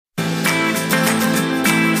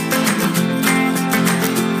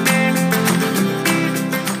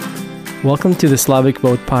Welcome to the Slavic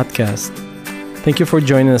Vote podcast. Thank you for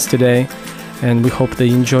joining us today, and we hope that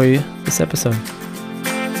you enjoy this episode.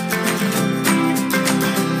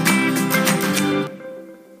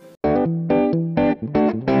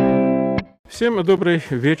 Всем добрый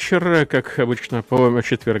вечер. Как обычно, по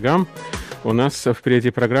четвергам у нас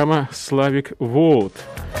впереди программа Slavic Vote.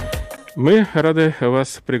 Мы рады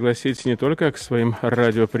вас пригласить не только к своим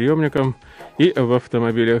радиоприемникам и в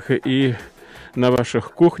автомобилях, и на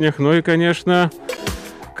ваших кухнях, но и, конечно,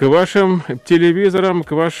 к вашим телевизорам,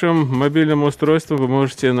 к вашим мобильным устройствам. Вы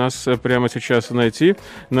можете нас прямо сейчас найти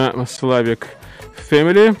на Slavic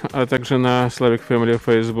Family, а также на Slavic Family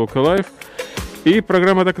Facebook Live. И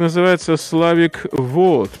программа так называется Slavic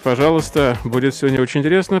Vote. Пожалуйста, будет сегодня очень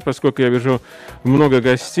интересно, поскольку я вижу много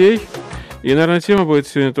гостей. И, наверное, тема будет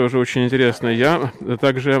сегодня тоже очень интересная. Я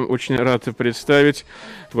также очень рад представить,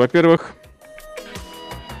 во-первых,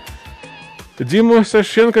 Диму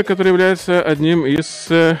Сашенко, который является одним из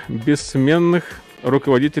бессменных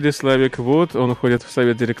руководителей Slavic Vote. Он входит в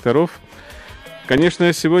совет директоров.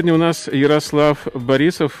 Конечно, сегодня у нас Ярослав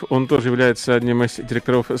Борисов, он тоже является одним из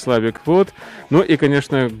директоров Slavic Vote. Ну и,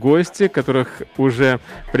 конечно, гости, которых уже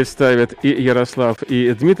представят и Ярослав,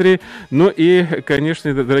 и Дмитрий. Ну и,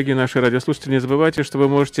 конечно, дорогие наши радиослушатели, не забывайте, что вы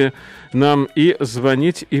можете нам и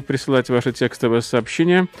звонить, и присылать ваши текстовые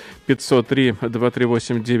сообщения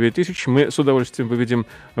 503-238-9000. Мы с удовольствием выведем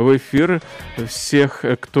в эфир всех,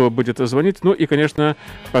 кто будет звонить. Ну и, конечно,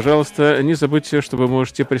 пожалуйста, не забудьте, что вы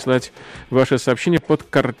можете присылать ваши сообщения под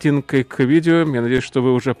картинкой к видео. Я надеюсь, что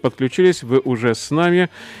вы уже подключились, вы уже с нами.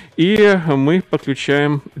 И мы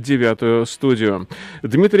подключаем 9-ю студию.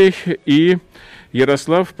 Дмитрий и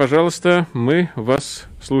Ярослав, пожалуйста, мы вас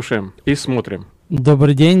слушаем и смотрим.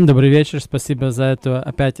 Добрый день, добрый вечер. Спасибо за эту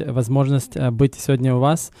опять возможность быть сегодня у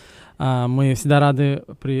вас. Мы всегда рады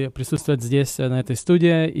присутствовать здесь, на этой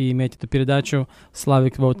студии, и иметь эту передачу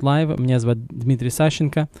Slavic Vote Live. Меня зовут Дмитрий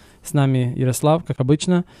Сащенко, с нами Ярослав, как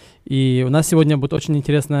обычно. И у нас сегодня будет очень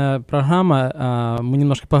интересная программа. Мы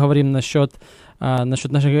немножко поговорим насчет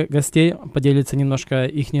наших гостей, поделиться немножко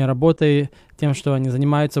их работой, тем, что они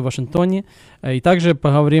занимаются в Вашингтоне. И также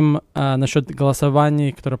поговорим насчет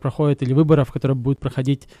голосований, которые проходят, или выборов, которые будут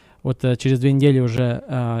проходить вот через 2 недели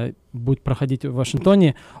уже будут проходить в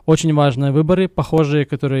Вашингтоне. Очень важные выборы, похожие,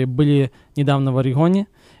 которые были недавно в Орегоне.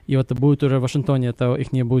 И вот будут уже в Вашингтоне. Это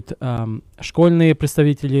их не будут школьные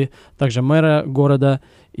представители, также мэра города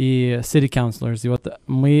и city councilors. И вот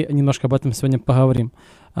мы немножко об этом сегодня поговорим.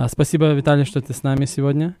 Спасибо, Виталий, что ты с нами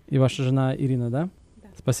сегодня. И ваша жена Ирина, да?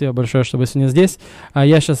 Спасибо большое, что вы сегодня здесь.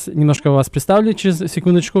 Я сейчас немножко вас представлю через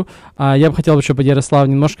секундочку. Я бы хотел, чтобы Ярослав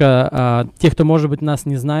немножко, тех, кто, может быть, нас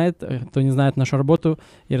не знает, кто не знает нашу работу,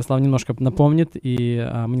 Ярослав немножко напомнит, и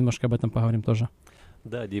мы немножко об этом поговорим тоже.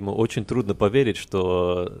 Да, Дима, очень трудно поверить,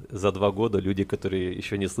 что за 2 года люди, которые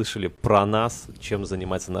еще не слышали про нас, чем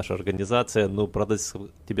занимается наша организация, ну, правда,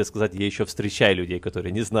 тебе сказать, я еще встречаю людей,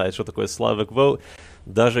 которые не знают, что такое Slavic Vote,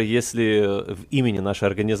 даже если в имени нашей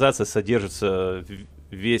организации содержится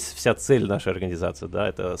вся цель нашей организации, да,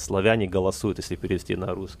 это славяне голосуют, если перевести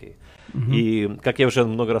на русский. И, как я уже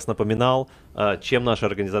много раз напоминал, чем наша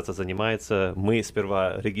организация занимается, мы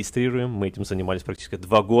сперва регистрируем, мы этим занимались практически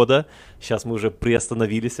 2 года, сейчас мы уже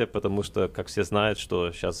приостановились, потому что, как все знают,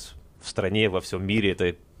 что сейчас в стране, во всем мире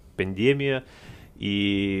это пандемия,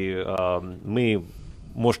 и мы,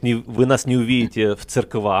 может, вы нас не увидите в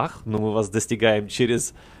церквах, но мы вас достигаем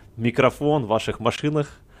через микрофон в ваших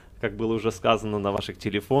машинах, как было уже сказано, на ваших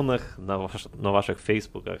телефонах, на ваших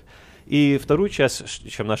фейсбуках. И вторую часть,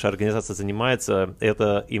 чем наша организация занимается,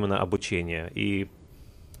 это именно обучение. И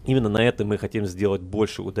именно на это мы хотим сделать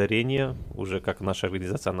больше ударения. Уже как наша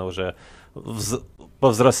организация, она уже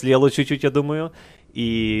повзрослела чуть-чуть, я думаю.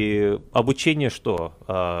 И обучение что?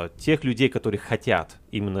 Тех людей, которые хотят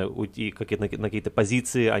именно уйти на какие-то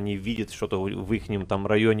позиции, они видят, что-то в их там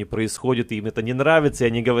районе происходит, и им это не нравится, и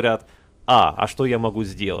они говорят: а что я могу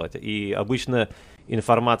сделать? И обычно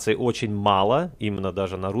информации очень мало, именно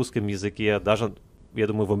даже на русском языке, даже, я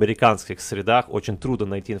думаю, в американских средах очень трудно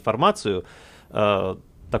найти информацию.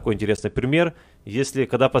 Такой интересный пример.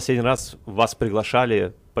 Когда последний раз вас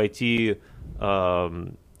приглашали пойти на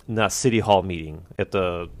City Hall meeting,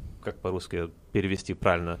 это как по-русски перевести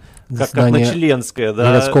правильно? Как на членское,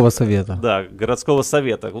 да? Городского совета. Да, городского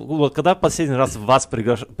совета. Вот когда последний раз вас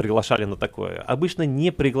приглашали на такое? Обычно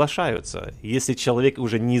не приглашаются, если человек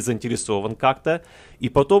уже не заинтересован как-то, и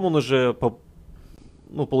потом он уже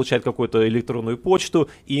получает какую-то электронную почту,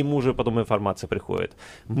 и ему уже потом информация приходит.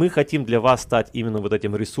 Мы хотим для вас стать именно вот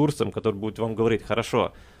этим ресурсом, который будет вам говорить: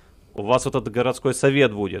 хорошо, у вас вот этот городской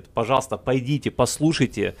совет будет. Пожалуйста, пойдите,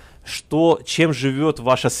 послушайте, чем живет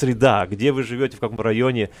ваша среда, где вы живете, в каком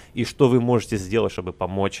районе, и что вы можете сделать, чтобы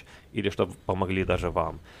помочь, или чтобы помогли даже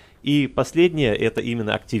вам. И последнее, это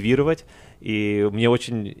именно активировать. И мне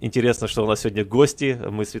очень интересно, что у нас сегодня гости.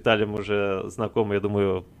 Мы с Виталием уже знакомы, я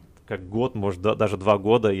думаю, как год, может, даже 2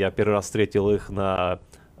 года. Я первый раз встретил их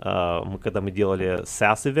когда мы делали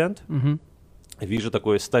SaaS-event. Вижу,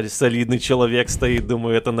 такой солидный человек стоит,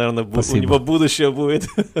 думаю, это, наверное, у него будущее будет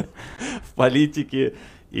в политике.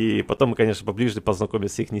 И потом мы, конечно, поближе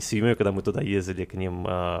познакомились с их семьей, когда мы туда ездили к ним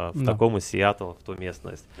в Такому, Сиэтл, в ту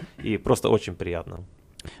местность. И просто очень приятно.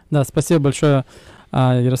 Да, спасибо большое,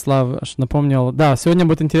 Ярослав, что напомнил. Да, сегодня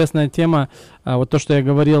будет интересная тема. Вот то, что я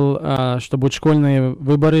говорил, что будут школьные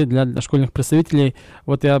выборы для школьных представителей.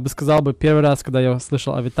 Вот я бы сказал, первый раз, когда я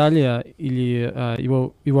слышал о Виталии или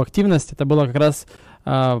его активность, это было как раз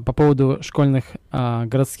по поводу школьных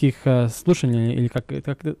городских слушаний, или как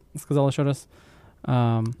ты сказал еще раз?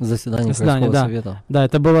 Заседание городского совета. Да,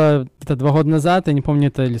 это было 2 года назад, я не помню,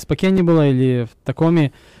 это или в Спокене было, или в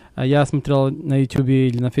Такоме. Я смотрел на YouTube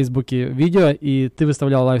или на Фейсбуке видео, и ты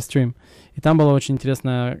выставлял лайвстрим. И там был очень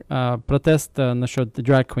интересный протест насчет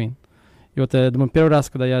Drag Queen. И вот я думаю, первый раз,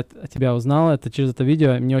 когда я тебя узнал, это через это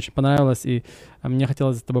видео, мне очень понравилось, и мне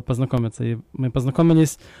хотелось с тобой познакомиться. И мы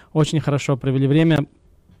познакомились, очень хорошо провели время,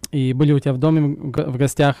 и были у тебя в доме в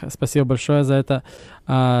гостях. Спасибо большое за это.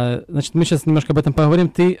 Значит, мы сейчас немножко об этом поговорим.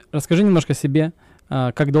 Ты расскажи немножко о себе.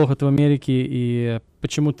 Как долго ты в Америке и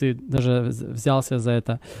почему ты даже взялся за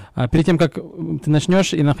это. Перед тем, как ты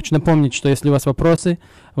начнешь, я хочу напомнить, что если у вас вопросы,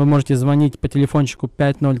 вы можете звонить по телефончику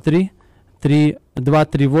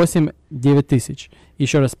 503-238-9000.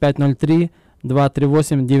 Еще раз,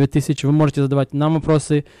 503-238-9000. Вы можете задавать нам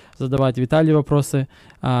вопросы, задавать Виталию вопросы.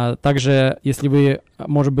 Также, если вы,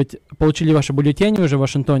 может быть, получили ваши бюллетени уже в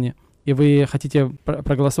Вашингтоне, и вы хотите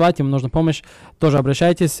проголосовать, им нужна помощь, тоже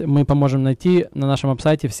обращайтесь, мы поможем найти на нашем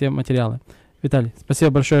веб-сайте все материалы. Виталий, спасибо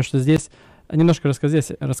большое, что здесь. Немножко расскажи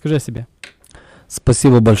о себе.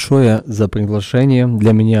 Спасибо большое за приглашение.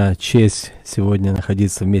 Для меня честь сегодня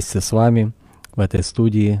находиться вместе с вами в этой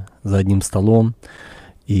студии, за одним столом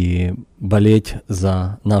и болеть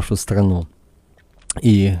за нашу страну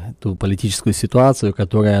и ту политическую ситуацию,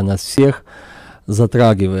 которая нас всех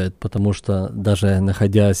затрагивает, потому что даже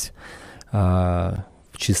находясь в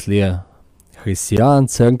числе христиан,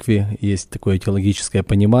 церкви, есть такое теологическое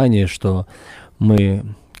понимание, что мы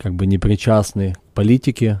как бы не причастны к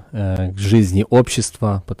политике, к жизни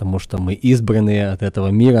общества, потому что мы избранные от этого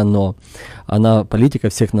мира, но политика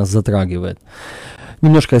всех нас затрагивает.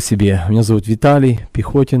 Немножко о себе. Меня зовут Виталий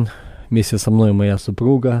PIEKHOTин. Вместе со мной моя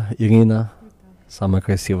супруга Ирина, самая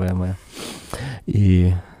красивая моя.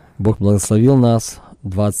 И Бог благословил нас.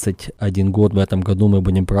 21 год в этом году мы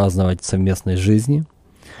будем праздновать совместной жизни.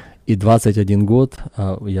 И 21 год,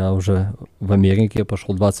 я уже в Америке,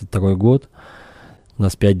 пошел 22 год. У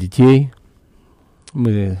нас 5 детей.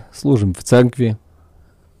 Мы служим в церкви,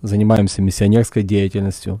 занимаемся миссионерской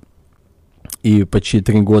деятельностью. И почти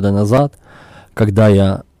 3 года назад, когда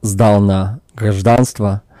я сдал на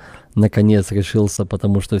гражданство, наконец решился,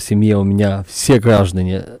 потому что в семье у меня все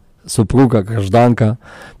граждане, супруга, гражданка,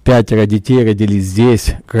 5 детей родились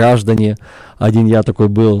здесь, граждане. Один я такой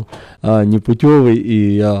был непутевый,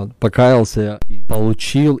 и я покаялся, и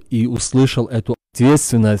получил и услышал эту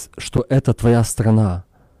ответственность, что это твоя страна,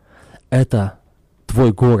 это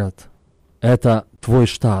твой город, это твой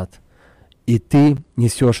штат, и ты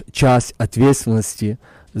несешь часть ответственности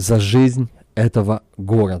за жизнь этого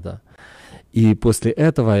города. И после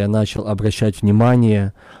этого я начал обращать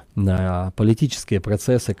внимание на политические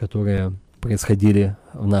процессы, которые происходили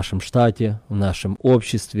в нашем штате, в нашем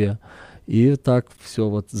обществе. И так все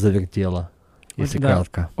вот завертело, если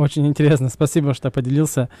кратко. Очень интересно. Спасибо, что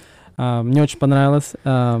поделился. Мне очень понравилось.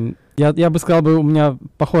 Я бы сказал, у меня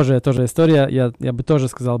похожая тоже история. Я бы тоже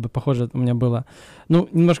сказал, похоже у меня было. Ну,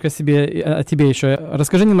 немножко о тебе еще.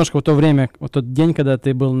 Расскажи немножко в то время, вот тот день, когда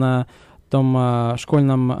ты был на том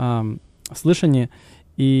школьном слышании,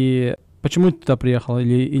 и почему ты туда приехал,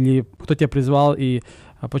 или кто тебя призвал, и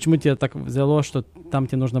почему тебя так взяло, что там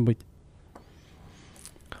тебе нужно быть?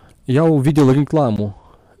 Я увидел рекламу.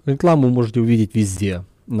 Рекламу можете увидеть везде,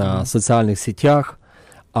 на социальных сетях,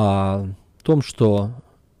 о том, что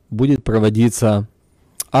будет проводиться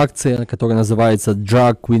акция, которая называется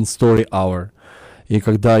Drag Queen Story Hour. И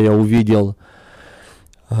когда я увидел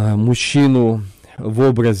мужчину в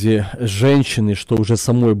образе женщины, что уже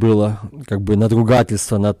самой было как бы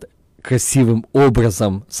надругательство над красивым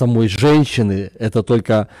образом самой женщины, это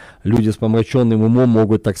только люди с помраченным умом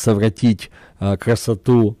могут так совратить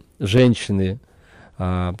красоту женщины,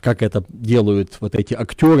 как это делают вот эти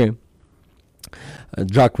актеры.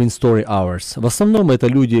 Drag Queen Story Hours. В основном это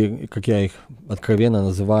люди, как я их откровенно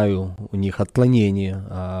называю, у них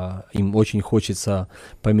отклонения. Им очень хочется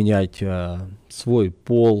поменять свой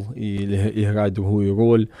пол или играть другую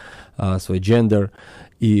роль, свой гендер.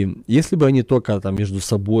 И если бы они только там между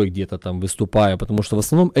собой где-то там выступая, потому что в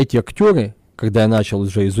основном эти актеры, когда я начал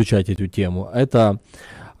уже изучать эту тему, это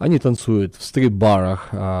они танцуют в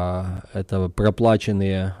стрип-барах, это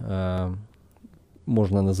проплаченные,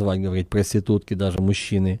 можно называть, говорить, проститутки, даже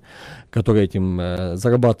мужчины, которые этим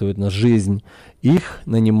зарабатывают на жизнь. Их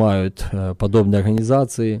нанимают подобные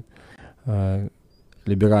организации,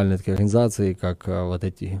 либеральные такие организации, как вот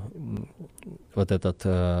этот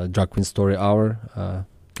Drag Queen Story Hour,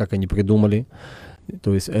 как они придумали.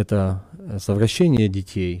 То есть это совращение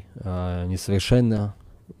детей,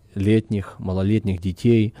 несовершеннолетних, малолетних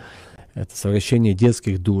детей, это совращение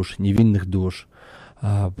детских душ, невинных душ.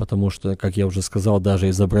 Потому что, как я уже сказал, даже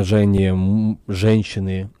изображение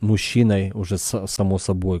женщины мужчиной уже само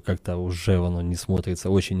собой как-то уже оно не смотрится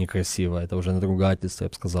очень некрасиво. Это уже надругательство, я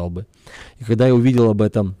бы сказал бы. И когда я увидел об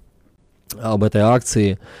этой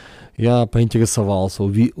акции, я поинтересовался,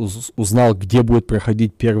 узнал, где будет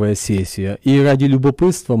проходить первая сессия. И ради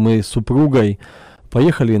любопытства мы с супругой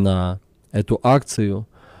поехали на эту акцию,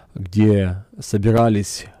 где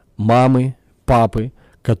собирались мамы, папы,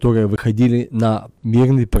 которые выходили на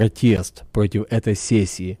мирный протест против этой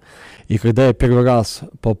сессии. И когда я первый раз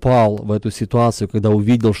попал в эту ситуацию, когда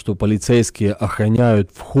увидел, что полицейские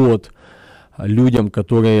охраняют вход людям,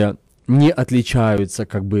 которые не отличаются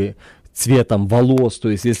как бы цветом волос,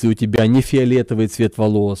 то есть если у тебя не фиолетовый цвет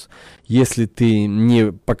волос, если ты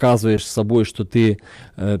не показываешь собой, что ты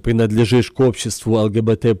принадлежишь к обществу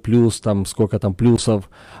ЛГБТ+, там сколько там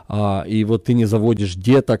плюсов, и вот ты не заводишь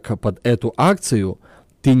деток под эту акцию,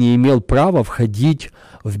 ты не имел права входить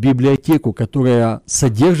в библиотеку, которая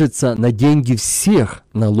содержится на деньги всех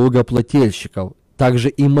налогоплательщиков, также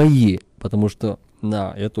и мои, потому что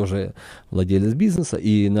я тоже владелец бизнеса,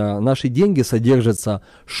 и на наши деньги содержатся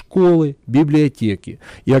школы, библиотеки.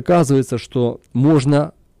 И оказывается, что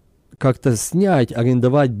можно как-то снять,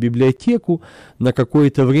 арендовать библиотеку на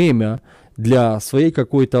какое-то время для своей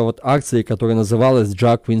какой-то вот акции, которая называлась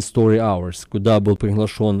Drag Queen Story Hours, куда был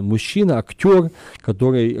приглашен мужчина, актер,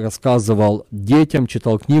 который рассказывал детям,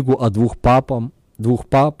 читал книгу о двух пап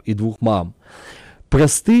и двух мам.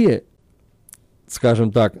 Простые,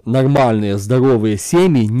 скажем так, нормальные, здоровые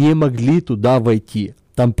семьи не могли туда войти.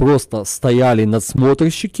 Там просто стояли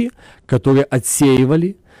надсмотрщики, которые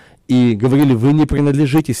отсеивали и говорили: вы не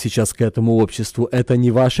принадлежите сейчас к этому обществу, это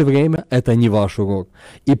не ваше время, это не ваш урок.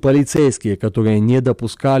 И полицейские, которые не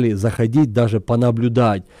допускали заходить, даже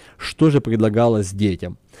понаблюдать, что же предлагалось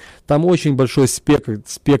детям. Там очень большой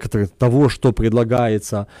спектр того, что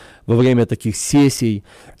предлагается во время таких сессий.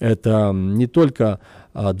 Это не только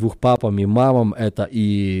двух папам и мамам, это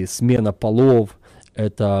и смена полов,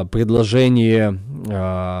 это предложение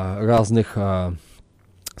разных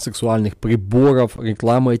сексуальных приборов,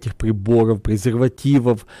 реклама этих приборов,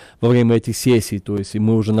 презервативов во время этих сессий. То есть и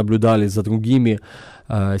мы уже наблюдали за другими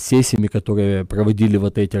сессиями, которые проводили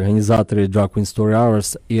вот эти организаторы Drag Queen Story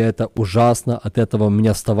Hours, и это ужасно. От этого у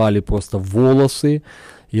меня вставали просто волосы.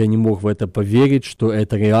 Я не мог в это поверить, что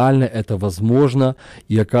это реально, это возможно.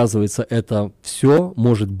 И оказывается, это все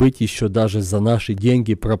может быть еще даже за наши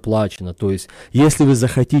деньги проплачено. То есть, если вы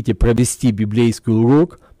захотите провести библейский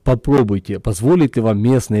урок, попробуйте, позволит ли вам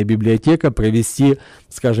местная библиотека провести,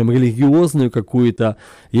 скажем, религиозную какую-то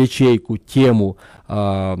ячейку, тему.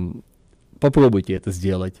 Попробуйте это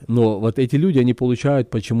сделать. Но вот эти люди, они получают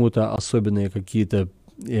почему-то особенные какие-то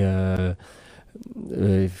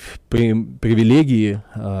привилегии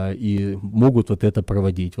и могут вот это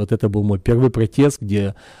проводить. Вот это был мой первый протест,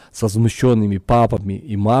 где со возмущенными папами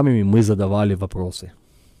и мамами мы задавали вопросы.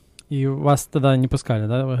 И вас тогда не пускали,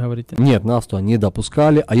 да, вы говорите? Нет, нас туда не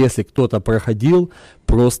допускали, а если кто-то проходил,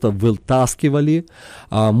 просто вытаскивали.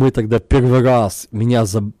 Мы тогда первый раз, меня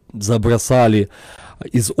забросали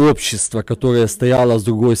из общества, которое стояло с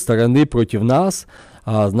другой стороны против нас.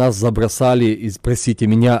 Нас забросали, простите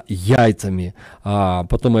меня, яйцами.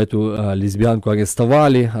 Потом эту лесбиянку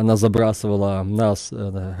арестовали, она забрасывала нас,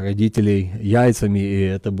 родителей, яйцами, и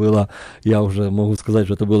это было, я уже могу сказать,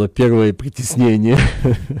 что это было первое притеснение.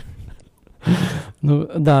 Ну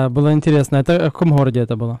да, было интересно. Это в каком городе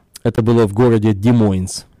это было? Это было в городе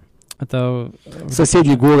Des-Moines. Это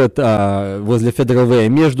соседний город возле Федерал Вэя,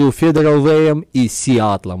 между Федерал Вэем и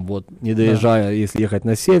Сиатлом. Вот, не доезжая, да. Если ехать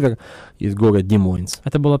на север, есть город Des-Moines.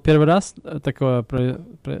 Это было первый раз такое,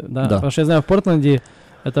 да? Да. Потому что я знаю, в Портленде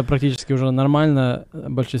это практически уже нормально.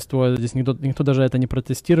 Большинство здесь никто даже это не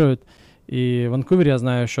протестирует. И в Ванкувере я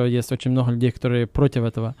знаю, что есть очень много людей, которые против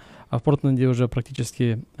этого. А в Портленде уже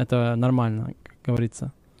практически это нормально, как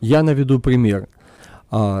говорится. Я наведу пример.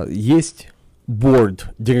 Есть board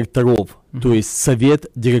директоров, то есть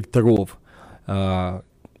совет директоров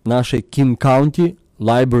нашей King County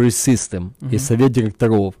Library System, и совет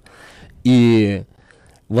директоров. И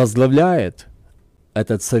возглавляет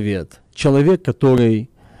этот совет человек, который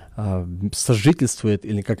сожительствует,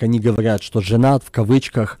 или как они говорят, что женат в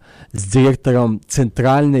кавычках с директором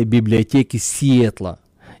Центральной библиотеки Сиэтла.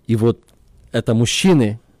 И вот это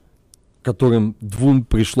мужчины, которым двум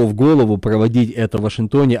пришло в голову проводить это в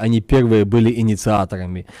Вашингтоне, они первые были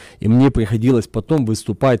инициаторами. И мне приходилось потом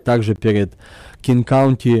выступать также перед King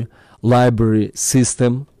County Library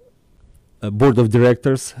System, Board of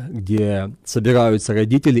Directors, где собираются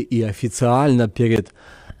родители, и официально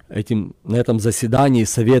на этом заседании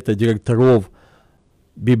совета директоров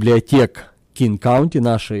библиотек King County,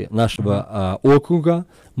 нашего округа,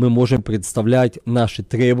 мы можем представлять наши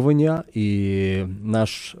требования и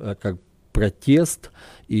наш протест,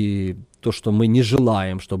 и то, что мы не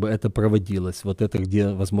желаем, чтобы это проводилось. Вот это, где,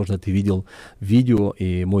 возможно, ты видел видео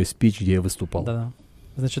и мой спич, где я выступал. Да.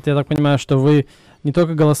 Значит, я так понимаю, что вы не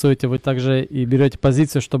только голосуете, вы также и берете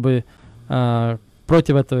позицию, чтобы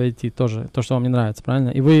против этого идти тоже, то, что вам не нравится, правильно?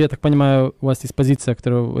 И вы, я так понимаю, у вас есть позиция,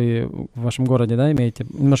 которую вы в вашем городе, да, имеете?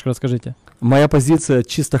 Немножко расскажите. Моя позиция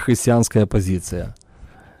чисто христианская позиция.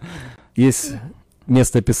 Есть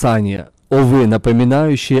местописание: «О вы,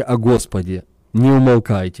 напоминающие о Господе, не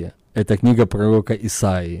умолкайте». Это книга пророка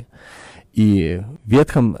Исаии. И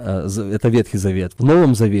это Ветхий Завет. В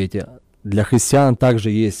Новом Завете для христиан также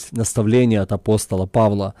есть наставление от апостола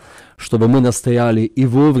Павла, чтобы мы настояли и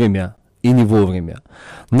вовремя, и не вовремя.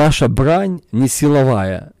 Наша брань не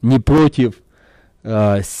силовая, не против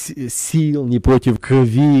сил, не против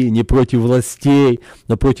крови, не против властей,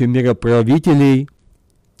 но против мироправителей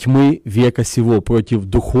тьмы века сего, против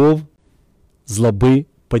духов злобы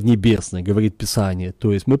поднебесной, говорит Писание.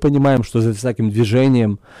 То есть мы понимаем, что за всяким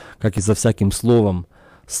движением, как и за всяким словом,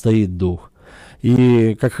 стоит дух.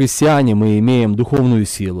 И как христиане мы имеем духовную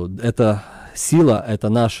силу. Эта сила, это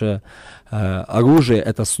наше оружие,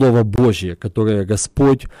 это Слово Божье, которое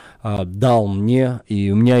Господь дал мне. И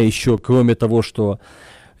у меня еще, кроме того, что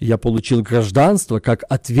я получил гражданство, как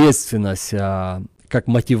ответственность, как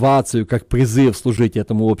мотивацию, как призыв служить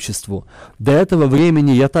этому обществу, до этого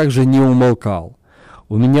времени я также не умолкал.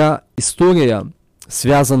 У меня история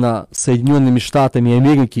связана с Соединенными Штатами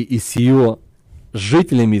Америки и с ее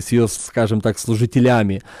жителями, с ее, скажем так,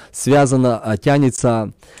 служителями,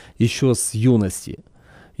 тянется еще с юности.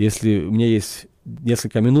 Если у меня есть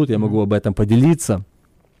несколько минут, я могу об этом поделиться.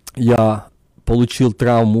 Я получил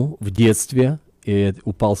травму в детстве, и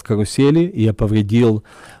упал с карусели, и я повредил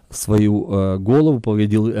свою голову,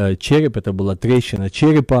 повредил череп, это была трещина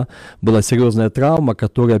черепа, была серьезная травма,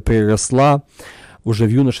 которая переросла уже в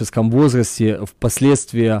юношеском возрасте в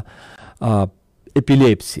последствия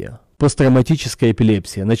эпилепсия, посттравматическая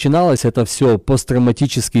эпилепсия. Начиналось это все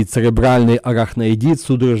посттравматический церебральный арахноидит с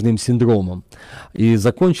судорожным синдромом. И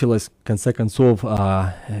закончилось, в конце концов,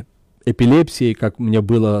 эпилепсией, как у меня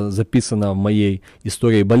было записано в моей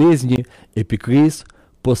истории болезни, эпикриз,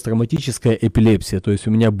 посттравматическая эпилепсия. То есть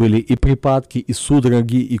у меня были и припадки, и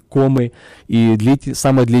судороги, и комы, и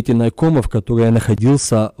самая длительная кома, в которой я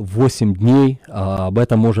находился 8 дней. Об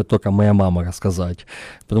этом может только моя мама рассказать,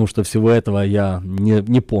 потому что всего этого я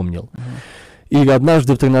не помнил. И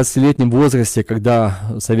однажды в 13-летнем возрасте, когда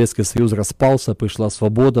Советский Союз распался, пришла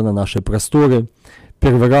свобода на наши просторы,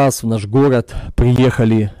 первый раз в наш город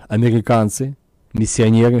приехали американцы,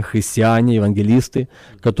 миссионеры, христиане, евангелисты,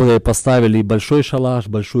 которые поставили большой шалаш,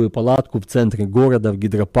 большую палатку в центре города, в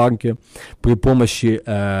гидропарке, при помощи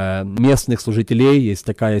местных служителей. Есть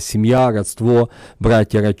такая семья, родство,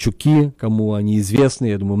 братья Радчуки, кому они известны,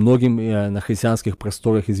 я думаю, многим на христианских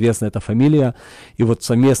просторах известна эта фамилия. И вот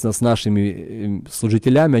совместно с нашими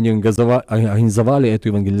служителями они организовали эту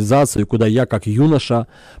евангелизацию, куда я, как юноша,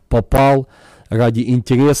 попал ради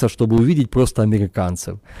интереса, чтобы увидеть просто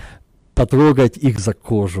американцев, потрогать их за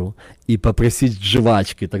кожу и попросить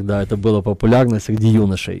жвачки. Тогда это было популярно среди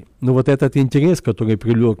юношей. Но вот этот интерес, который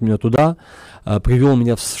привлек меня туда, привел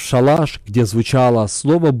меня в шалаш, где звучало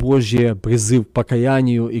Слово Божье, призыв к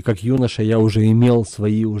покаянию, и как юноша я уже имел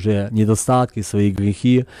свои уже недостатки, свои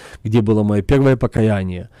грехи, где было мое первое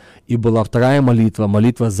покаяние, и была вторая молитва,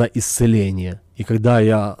 молитва за исцеление. И когда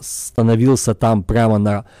я становился там прямо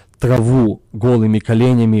на траву голыми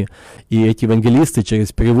коленями, и эти евангелисты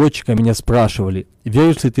через переводчика меня спрашивали: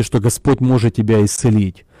 веришь ли ты, что Господь может тебя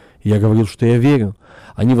исцелить? Я говорил, что я верю.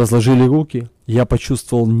 Они возложили руки, я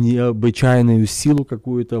почувствовал необычайную силу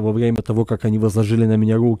какую-то во время того, как они возложили на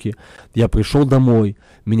меня руки. Я пришел домой,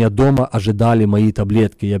 меня дома ожидали мои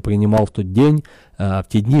таблетки. Я принимал в тот день, в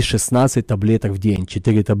те дни 16 таблеток в день,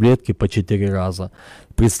 4 таблетки по 4 раза.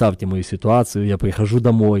 Представьте мою ситуацию, я прихожу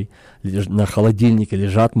домой, на холодильнике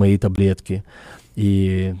лежат мои таблетки.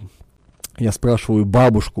 И я спрашиваю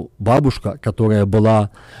бабушка, которая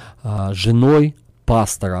была женой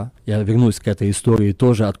пастора, я вернусь к этой истории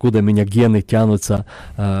тоже, откуда у меня гены тянутся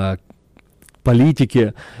к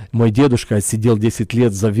политике. Мой дедушка отсидел 10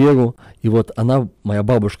 лет за веру, и вот она, моя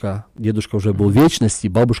бабушка, дедушка уже был в вечности,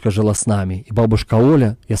 бабушка жила с нами. И бабушка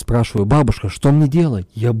Оля, я спрашиваю, бабушка, что мне делать?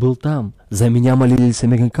 Я был там, за меня молились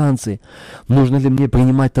американцы, нужно ли мне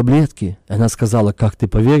принимать таблетки? Она сказала, как ты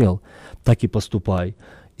поверил, так и поступай.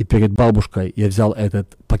 И перед бабушкой я взял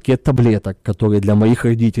этот пакет таблеток, который для моих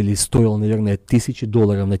родителей стоил, наверное,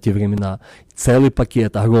 $1000 на те времена. Целый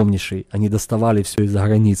пакет огромнейший. Они доставали все из-за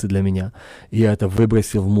границы для меня. И я это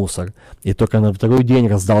выбросил в мусор. И только на второй день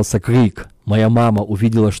раздался крик. Моя мама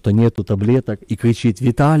увидела, что нету таблеток, и кричит: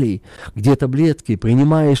 «Виталий, где таблетки?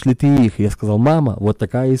 Принимаешь ли ты их?» Я сказал: «Мама, вот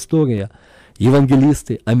такая история.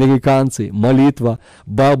 Евангелисты, американцы, молитва,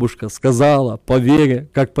 бабушка сказала, по вере,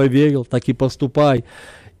 как поверил, так и поступай».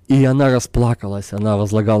 И она расплакалась, она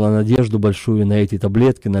возлагала надежду большую на эти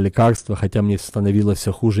таблетки, на лекарства, хотя мне становилось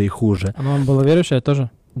все хуже и хуже. А мама была верующая тоже?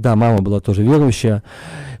 Да, мама была тоже верующая.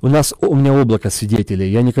 У меня облако свидетелей.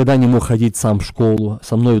 Я никогда не мог ходить сам в школу.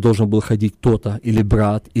 Со мной должен был ходить кто-то, или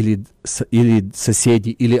брат, или соседи,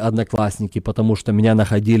 или одноклассники, потому что меня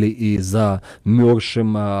находили и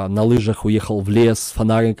замерзшим, на лыжах уехал в лес, с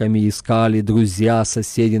фонариками искали, друзья,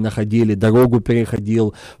 соседи находили, дорогу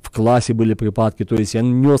переходил, в классе были припадки. То есть я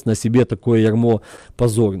нес на себе такое ярмо: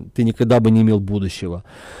 позор, ты никогда бы не имел будущего.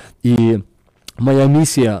 И моя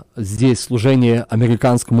миссия здесь, служение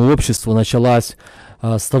американскому обществу, началась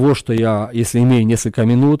с того, что я, если имею несколько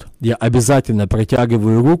минут, я обязательно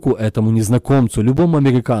протягиваю руку этому незнакомцу, любому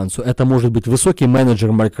американцу. Это может быть высокий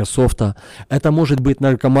менеджер Microsoft, это может быть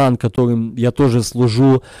наркоман, которым я тоже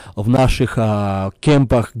служу в наших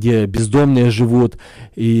кемпах, где бездомные живут.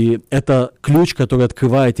 И это ключ, который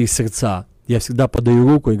открывает их сердца. Я всегда подаю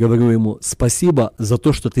руку и говорю ему: «Спасибо за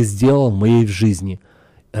то, что ты сделал в моей жизни».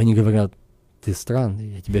 И они говорят: «Ты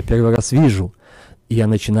странный, я тебя первый раз вижу». И я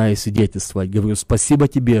начинаю свидетельствовать, говорю: «Спасибо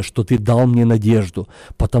тебе, что ты дал мне надежду,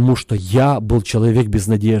 потому что я был человек без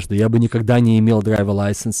надежды, я бы никогда не имел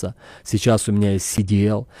драйвер-лайсенса, сейчас у меня есть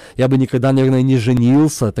CDL, я бы никогда, наверное, не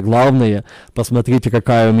женился, это главное, посмотрите,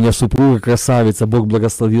 какая у меня супруга красавица, Бог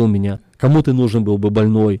благословил меня, кому ты нужен был бы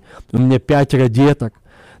больной, у меня 5 деток».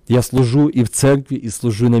 Я служу и в церкви, и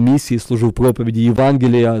служу на миссии, служу в проповеди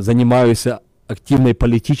Евангелия, занимаюсь активной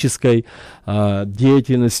политической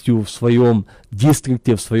деятельностью в своем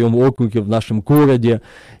дистрикте, в своем округе, в нашем городе.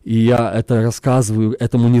 И я это рассказываю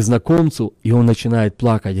этому незнакомцу, и он начинает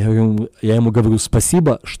плакать. Я ему говорю: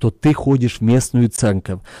 «Спасибо, что ты ходишь в местную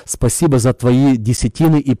церковь. Спасибо за твои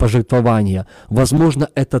десятины и пожертвования. Возможно,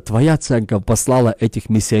 это твоя церковь послала этих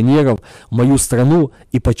миссионеров в мою страну.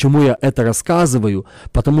 И почему я это рассказываю?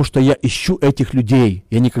 Потому что я ищу этих людей.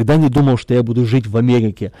 Я никогда не думал, что я буду жить в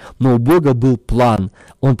Америке. Но у Бога был план.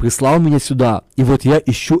 Он прислал меня сюда. И вот я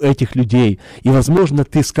ищу этих людей. И, возможно,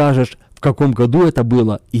 ты скажешь, в каком году это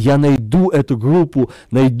было, и я найду эту группу,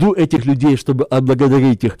 найду этих людей, чтобы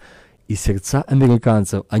отблагодарить их». И сердца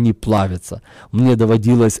американцев, они плавятся. Мне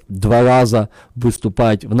доводилось 2 раза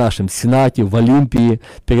выступать в нашем Сенате, в Олимпии,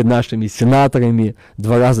 перед нашими сенаторами,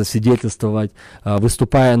 2 раза свидетельствовать,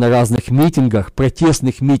 выступая на разных митингах,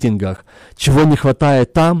 протестных митингах. Чего не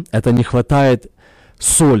хватает там, это не хватает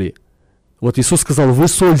соли. Вот Иисус сказал: «Вы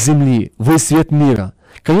соль земли, вы свет мира».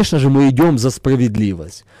 Конечно же, мы идем за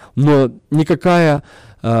справедливость, но никакая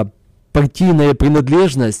партийная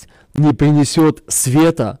принадлежность не принесет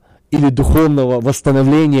света или духовного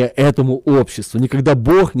восстановления этому обществу. Никогда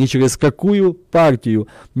Бог ни через какую партию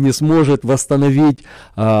не сможет восстановить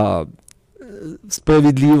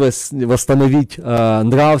справедливость, восстановить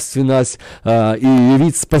нравственность и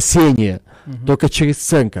явить спасение, только через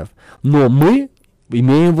церковь. Но мы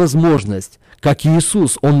имеем возможность, как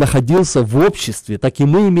Иисус, Он находился в обществе, так и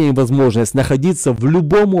мы имеем возможность находиться в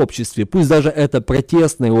любом обществе, пусть даже это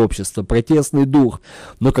протестное общество, протестный дух,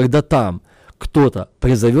 но когда там кто-то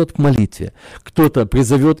призовет к молитве, кто-то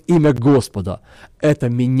призовет имя Господа, это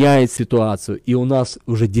меняет ситуацию. И у нас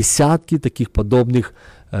уже десятки таких подобных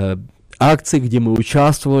акций, где мы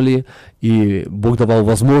участвовали, и Бог давал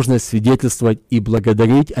возможность свидетельствовать и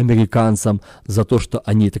благодарить американцам за то, что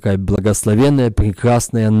они такая благословенная,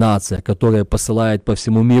 прекрасная нация, которая посылает по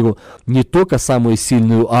всему миру не только самую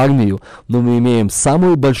сильную армию, но мы имеем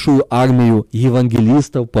самую большую армию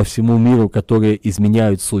евангелистов по всему миру, которые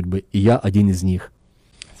изменяют судьбы, и я один из них.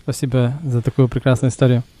 Спасибо за такую прекрасную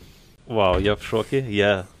историю. Вау, я в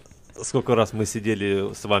шоке. Сколько раз мы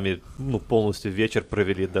сидели с вами, полностью вечер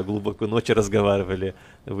провели, до глубокой ночи разговаривали,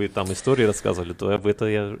 вы там истории рассказывали, то об этом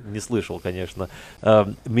я не слышал, конечно.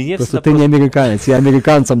 Просто ты не американец, я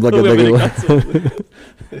американцам благодарю.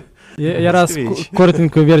 Я раз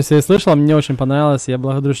коротенькую версию слышал, мне очень понравилось, я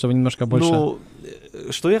благодарю, что вы немножко больше...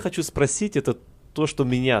 Что я хочу спросить, это то, что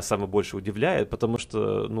меня самое больше удивляет, потому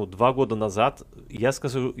что, 2 года назад, я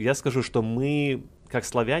скажу, что мы, как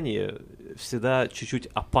славяне, всегда чуть-чуть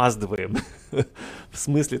опаздываем. В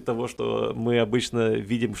смысле того, что мы обычно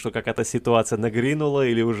видим, что какая-то ситуация нагрянула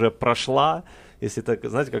или уже прошла. Если так,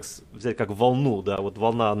 знаете, как взять как волну, да, вот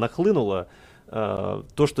волна нахлынула.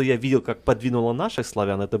 То, что я видел, как подвинуло наших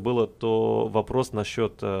славян, это было то вопрос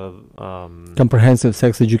насчет... Comprehensive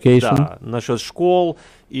Sex Education. Да, насчет школ,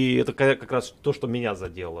 и это как раз то, что меня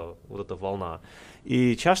задело, вот эта волна.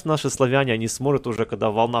 И часто наши славяне, они смотрят уже, когда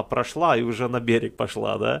волна прошла и уже на берег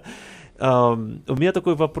пошла, да. У меня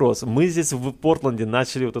такой вопрос. Мы здесь в Портленде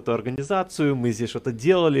начали вот эту организацию, мы здесь что-то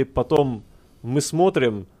делали, потом мы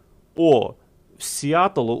смотрим,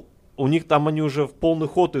 Сиэтл, у них там они уже в полный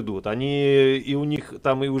ход идут, и у них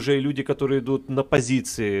там и уже люди, которые идут на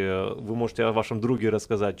позиции, вы можете о вашем друге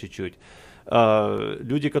рассказать чуть-чуть.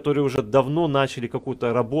 Люди, которые уже давно начали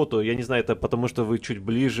какую-то работу, я не знаю, это потому что вы чуть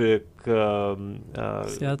ближе к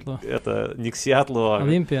Сиэтлу. Это не к Сиэтлу, а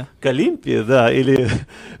Олимпия. К Олимпии, да, или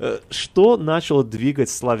что начало двигать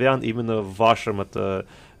славян именно в вашем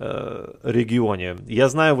регионе? Я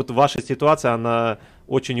знаю, вот ваша ситуация, она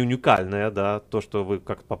очень уникальная, да, то, что вы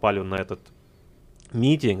как попали на этот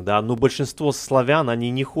митинг, да, но большинство славян,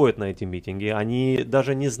 они не ходят на эти митинги, они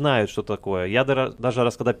даже не знают, что такое. Я даже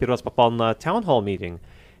раз, когда первый раз попал на Town Hall митинг,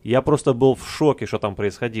 я просто был в шоке, что там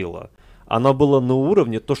происходило. Оно было на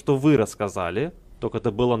уровне, то, что вы рассказали, только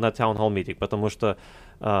это было на Town Hall митинг, потому что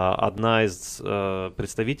одна из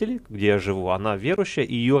представителей, где я живу, она верующая,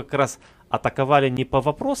 и ее как раз атаковали не по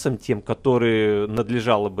вопросам тем, которые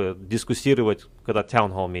надлежало бы дискуссировать, когда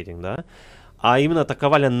Town Hall митинг, да, а именно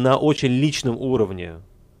атаковали на очень личном уровне,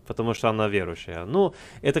 потому что она верующая.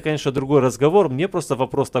 Это, конечно, другой разговор. Мне просто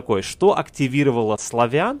вопрос такой, что активировало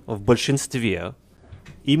славян в большинстве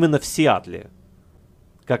именно в Сиэтле,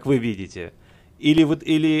 как вы видите?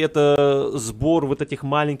 Или это сбор вот этих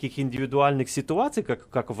маленьких индивидуальных ситуаций,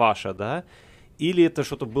 как ваша, да? Или это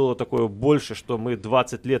что-то было такое больше, что мы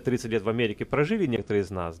 20 лет, 30 лет в Америке прожили, некоторые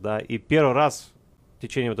из нас, да, и первый раз в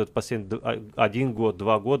течение вот этого последних 1 год,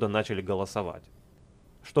 2 года начали голосовать.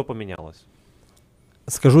 Что поменялось?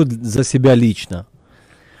 Скажу за себя лично.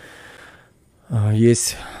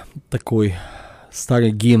 Есть такой старый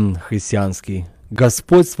гимн христианский.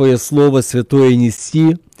 «Господь свое слово святое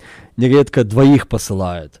неси, нередко двоих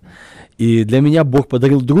посылает». И для меня Бог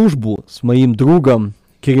подарил дружбу с моим другом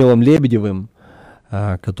Кириллом Лебедевым,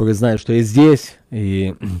 который знает, что я здесь.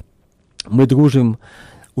 И мы дружим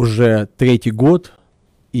уже 3-й год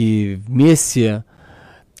и вместе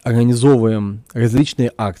организовываем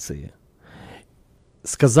различные акции.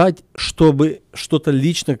 Сказать, чтобы что-то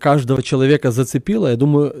лично каждого человека зацепило, я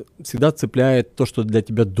думаю, всегда цепляет то, что для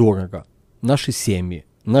тебя дорого. Наши семьи,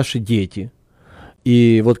 наши дети.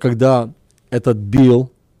 И вот когда этот билл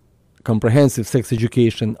Comprehensive Sex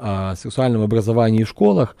Education о сексуальном образовании в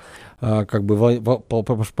школах, как бы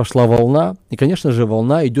пошла волна, и, конечно же,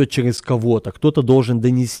 волна идет через кого-то, кто-то должен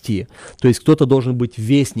донести, то есть кто-то должен быть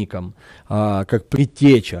вестником, как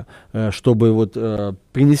предтеча, чтобы вот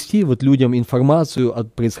принести вот людям информацию о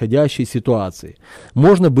происходящей ситуации.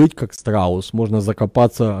 Можно быть как страус, можно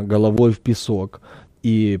закопаться головой в песок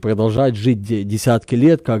и продолжать жить десятки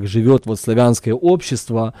лет, как живет вот славянское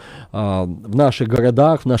общество в наших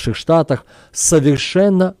городах, в наших штатах,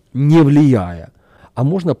 совершенно не влияя. А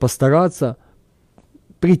можно постараться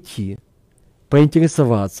прийти,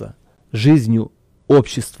 поинтересоваться жизнью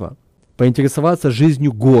общества, поинтересоваться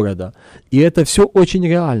жизнью города. И это все очень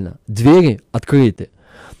реально. Двери открыты.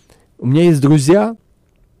 У меня есть друзья,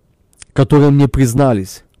 которые мне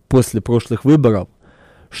признались после прошлых выборов,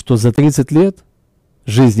 что за 30 лет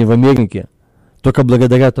жизни в Америке, только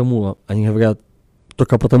благодаря тому, они говорят,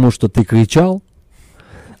 только потому, что ты кричал,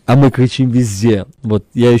 а мы кричим везде. Вот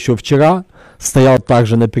я еще вчера стоял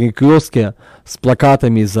также на перекрестке с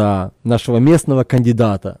плакатами за нашего местного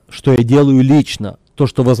кандидата, что я делаю лично, то,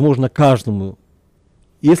 что возможно каждому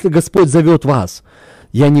Если Господь зовет вас,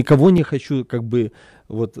 я никого не хочу как бы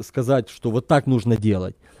вот сказать, что вот так нужно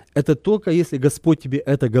делать. Это только если Господь тебе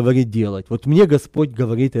это говорит делать. Вот мне Господь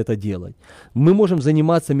говорит это делать. Мы можем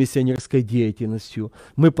заниматься миссионерской деятельностью.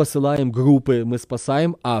 Мы посылаем группы, мы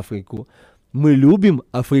спасаем Африку. Мы любим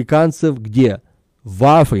африканцев где? В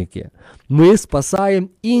Африке. Мы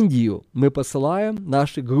спасаем Индию. Мы посылаем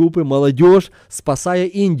наши группы, молодежь, спасая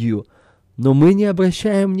Индию. Но мы не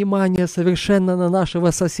обращаем внимания совершенно на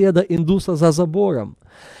нашего соседа индуса за забором.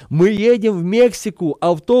 Мы едем в Мексику,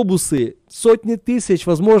 автобусы, сотни тысяч,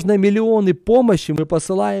 возможно, миллионы помощи мы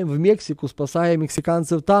посылаем в Мексику, спасая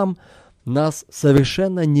мексиканцев там. Нас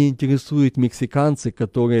совершенно не интересуют мексиканцы,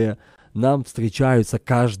 которые нам встречаются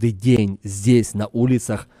каждый день здесь, на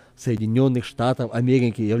улицах Соединенных Штатов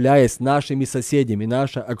Америки, являясь нашими соседями,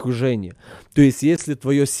 наше окружение. То есть, если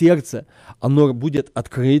твое сердце, оно будет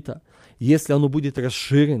открыто, если оно будет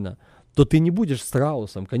расширено, то ты не будешь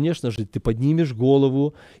страусом. Конечно же, ты поднимешь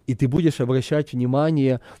голову, и ты будешь обращать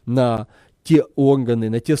внимание на те органы,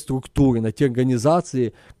 на те структуры, на те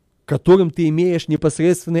организации, к которым ты имеешь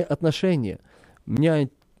непосредственные отношения. Меня,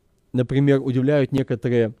 например, удивляют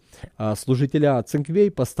некоторые служителя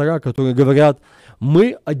церквей, пастора, которые говорят,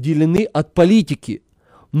 мы отделены от политики,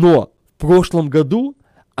 но в прошлом году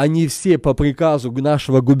они все по приказу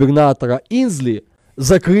нашего губернатора Инзли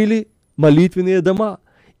закрыли молитвенные дома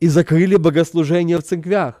и закрыли богослужения в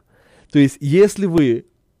церквях. То есть, если вы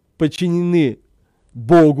подчинены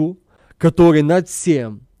Богу, который над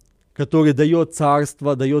всем, который дает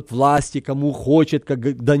царство, дает власти, кому хочет,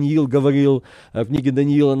 как Даниил говорил, в книге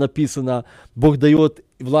Даниила написано, Бог дает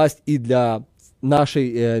власть и для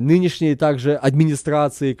нашей нынешней также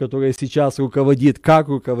администрации, которая сейчас руководит, как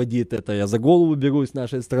руководит это, я за голову берусь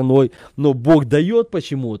нашей страной, но Бог дает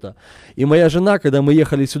почему-то. И моя жена, когда мы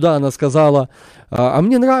ехали сюда, она сказала, а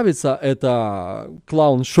мне нравится это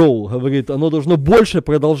клаун-шоу, говорит, оно должно больше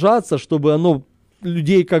продолжаться, чтобы оно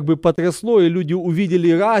людей как бы потрясло, и люди увидели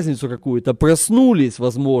разницу какую-то, проснулись,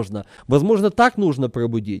 возможно. Возможно, так нужно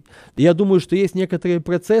пробудить. И я думаю, что есть некоторые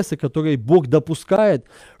процессы, которые Бог допускает,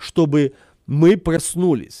 чтобы мы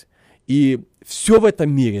проснулись. И все в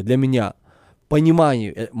этом мире для меня, в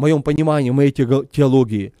моем понимании, моей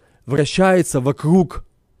теологии, вращается вокруг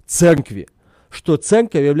церкви. Что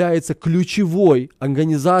церковь является ключевой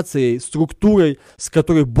организацией, структурой, с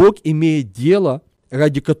которой Бог имеет дело,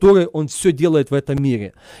 ради которой Он все делает в этом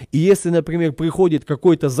мире. И если, например, приходит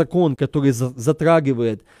какой-то закон, который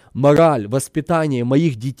затрагивает мораль, воспитание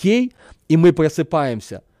моих детей, и мы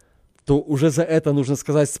просыпаемся, то уже за это нужно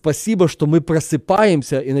сказать спасибо, что мы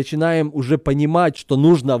просыпаемся и начинаем уже понимать, что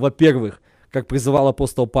нужно, во-первых, как призывал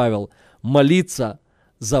апостол Павел, молиться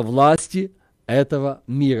за власти этого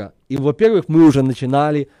мира. И, во-первых, мы уже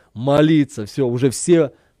начинали молиться, все, уже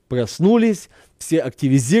все проснулись, все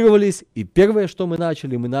активизировались, и первое, что мы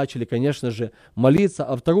начали, конечно же, молиться,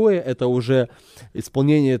 а второе, это уже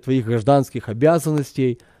исполнение твоих гражданских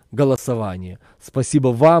обязанностей, голосование. Спасибо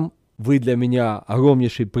вам, вы для меня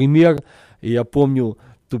огромнейший пример, и я помню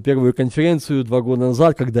ту первую конференцию 2 года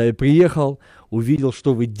назад, когда я приехал, увидел,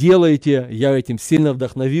 что вы делаете, я этим сильно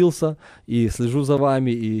вдохновился, и слежу за вами,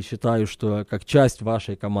 и считаю, что как часть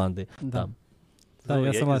вашей команды. Да. Да,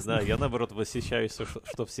 я не знаю, я наоборот восхищаюсь,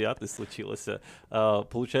 что в Сиэтле случилось.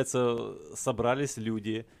 Получается, собрались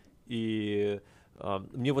люди, и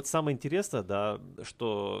мне вот самое интересное, да,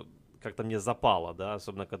 что как-то мне запало, да,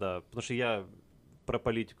 особенно когда, потому что я про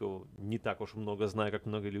политику не так уж много знаю, как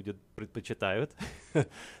многие люди предпочитают,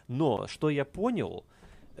 но что я понял,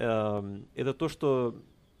 это то, что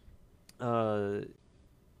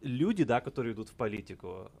люди, да, которые идут в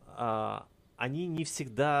политику, они не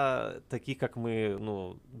всегда такие, как мы,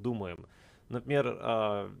 думаем.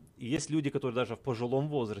 Например, есть люди, которые даже в пожилом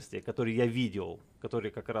возрасте, которые я видел,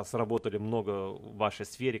 которые как раз работали много в вашей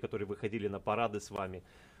сфере, которые выходили на парады с вами,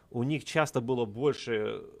 у них часто было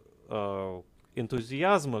больше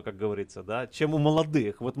энтузиазма, как говорится, да, чем у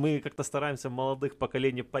молодых. Вот мы как-то стараемся молодых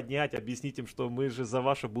поколений поднять, объяснить им, что мы же за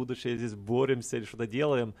ваше будущее здесь боремся или что-то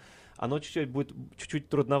делаем. Оно будет чуть-чуть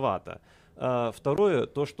трудновато. Второе,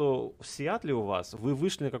 то, что в Сиэтле у вас, вы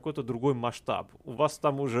вышли на какой-то другой масштаб. У вас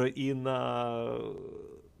там уже и на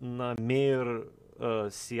мэр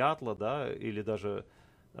Сиэтла, да, или даже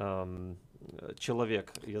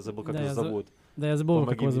человек, я забыл, как его зовут. Да, я забыл,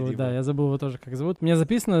 как его зовут. Да, я забыл его тоже, как зовут. Меня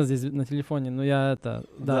записано здесь на телефоне, но я это...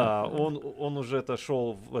 Да, он уже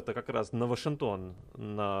шел как раз на Вашингтон,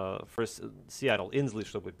 на Сиэтл, Инзли,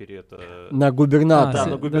 чтобы на губернатора. Да,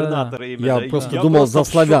 на губернатора именно. Я просто думал за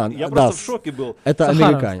славян. Я просто в шоке был. Это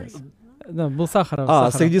американец. Да, был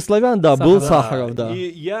Сахаров. Среди славян, да, Сахаров. был Сахаров, да. И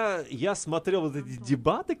я смотрел вот эти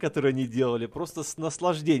дебаты, которые они делали, просто с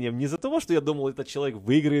наслаждением. Не из-за того, что я думал, этот человек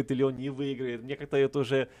выиграет или он не выиграет. Мне как-то это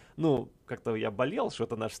уже, как-то я болел, что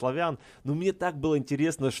это наш славян. Но мне так было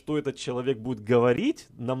интересно, что этот человек будет говорить,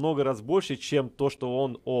 намного раз больше, чем то,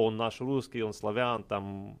 что он наш русский, он славян,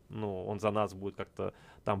 там, он за нас будет как-то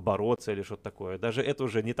там бороться или что-то такое. Даже это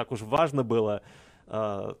уже не так уж важно было.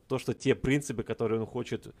 То, что те принципы, которые он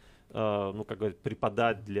хочет, как говорят,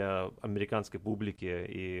 преподать для американской публики,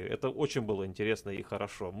 и это очень было интересно и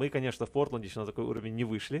хорошо. Мы, конечно, в Портленде еще на такой уровень не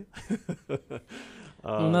вышли. У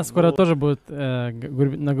нас скоро тоже будет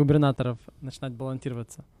на губернаторов начинать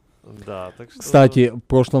баллотироваться. Да, так что... Кстати, в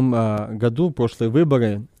прошлом году, прошлые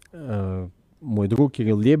выборы, мой друг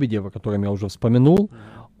Кирилл Лебедев, о котором я уже вспомянул,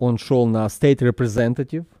 он шел на State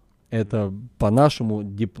Representative. Это по-нашему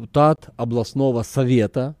депутат областного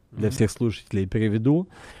совета, для всех слушателей переведу.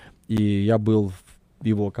 И я был в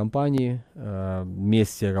его компании,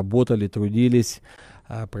 вместе работали, трудились,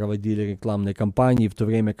 проводили рекламные кампании, в то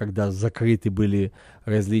время, когда закрыты были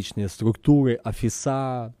различные структуры,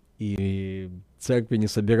 офиса, и церкви не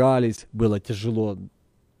собирались, было тяжело.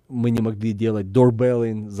 Мы не могли делать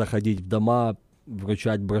doorbelling, заходить в дома,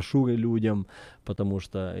 вручать брошюры людям, потому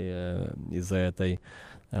что из-за этой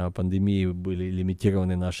пандемии были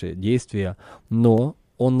лимитированы наши действия, но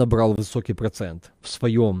он набрал высокий процент. В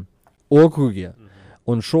своем округе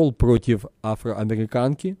он шел против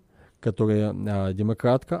афроамериканки, которая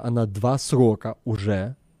демократка, она 2 срока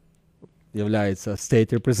уже является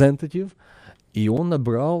state representative, и он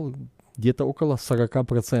набрал где-то около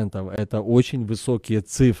 40%. Это очень высокие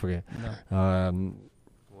цифры. То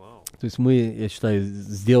есть мы, я считаю,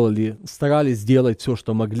 старались сделать все,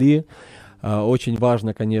 что могли. Очень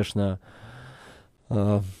важно, конечно,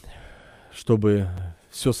 чтобы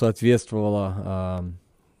все соответствовало.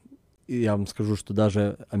 Я вам скажу, что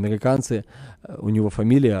даже американцы, у него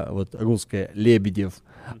фамилия вот русская, Лебедев,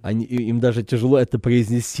 им даже тяжело это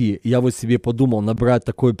произнести. Я вот себе подумал, набрать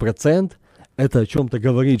такой процент, это о чем-то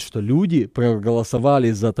говорит, что люди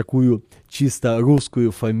проголосовали за такую чисто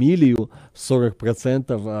русскую фамилию,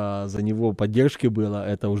 40% за него поддержки было,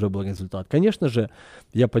 это уже был результат. Конечно же,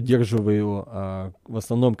 я поддерживаю в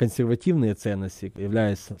основном консервативные ценности,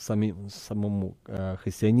 являюсь самому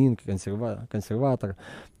христианин, консерватор,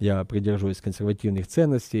 я придерживаюсь консервативных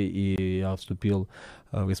ценностей, и я вступил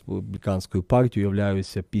в республиканскую партию,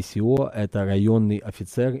 являюсь PCO, это районный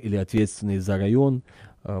офицер или ответственный за район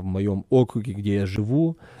в моем округе, где я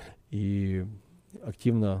живу, и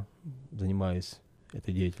активно занимаюсь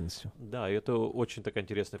этой деятельностью. Да, и это очень такая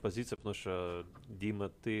интересная позиция, потому что,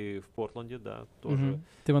 Дима, ты в Портленде, да, тоже.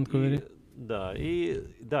 Ты в Ванкувере. Да,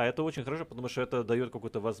 это очень хорошо, потому что это дает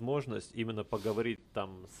какую-то возможность именно поговорить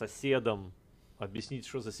там с соседом, объяснить,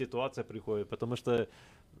 что за ситуация приходит, потому что,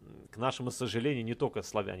 к нашему сожалению, не только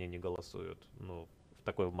славяне не голосуют, в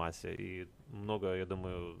такой массе, и много, я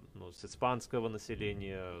думаю, с испанского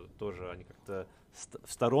населения тоже они как-то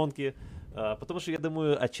в сторонке, потому что, я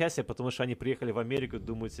думаю, отчасти, потому что они приехали в Америку,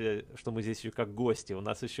 думаете, что мы здесь еще как гости, у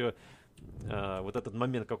нас еще вот этот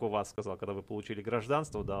момент, как у вас сказал, когда вы получили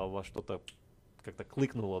гражданство, да, у вас что-то как-то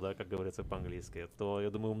кликнуло, да, как говорится по-английски, то, я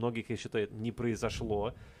думаю, у многих еще это не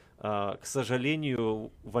произошло. К сожалению,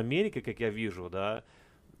 в Америке, как я вижу, да,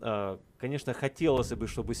 конечно, хотелось бы,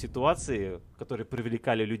 чтобы ситуации, которые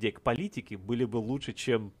привлекали людей к политике, были бы лучше,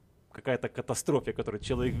 чем какая-то катастрофа, которую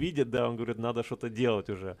человек видит, да, он говорит, надо что-то делать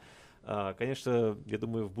уже. Конечно, я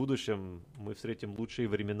думаю, в будущем мы встретим лучшие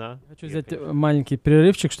времена. Хочу взять маленький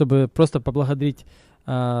перерывчик, чтобы просто поблагодарить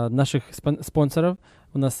наших спонсоров.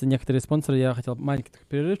 У нас некоторые спонсоры, я хотел маленький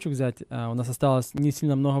перерывчик взять. У нас осталось не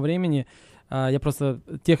сильно много времени. Я просто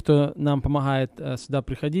тех, кто нам помогает сюда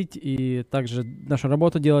приходить и также нашу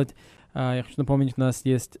работу делать, я хочу напомнить, у нас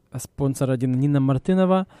есть спонсор один Нина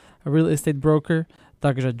Мартынова, Real Estate Broker,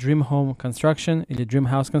 также Dream Home Construction или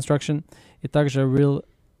Dream House Construction, и также Red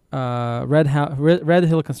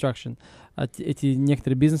Hill Construction. Эти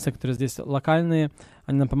некоторые бизнесы, которые здесь локальные,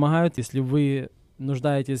 они нам помогают. Если вы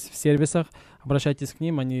нуждаетесь в сервисах, обращайтесь к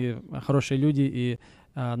ним, они хорошие люди и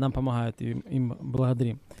нам помогают, и им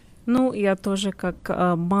благодарим. Я тоже как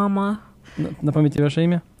мама. Напомните ваше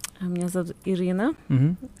имя. Меня зовут Ирина.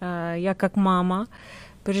 Я как мама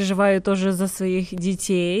переживаю тоже за своих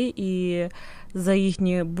детей и за их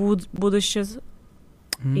будущее.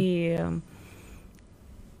 И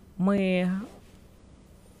мы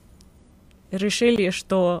решили,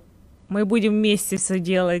 что мы будем вместе все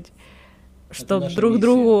делать, чтобы друг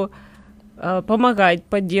другу помогать,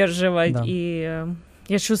 поддерживать. Да. И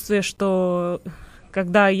я чувствую, что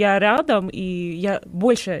когда я рядом, и я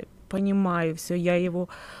больше понимаю все, я его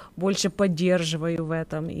больше поддерживаю в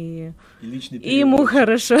этом, и ему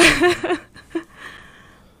хорошо.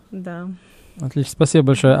 Да. Отлично, спасибо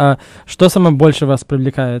большое. А что самое больше вас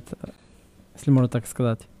привлекает, если можно так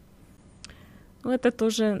сказать? Ну, это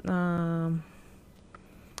тоже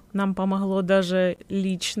нам помогло даже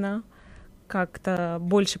лично как-то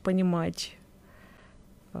больше понимать,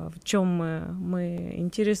 в чем мы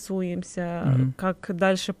интересуемся, как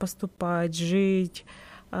дальше поступать, жить,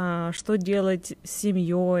 что делать с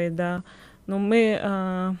семьей, да. Но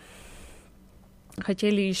мы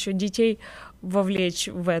хотели еще детей вовлечь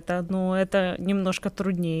в это, но это немножко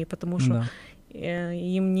труднее, потому что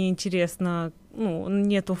им не интересно, ну,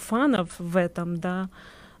 нету фанов в этом, да,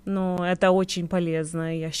 но это очень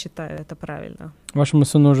полезно, я считаю, это правильно. Вашему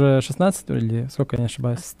сыну уже 16 или сколько, я не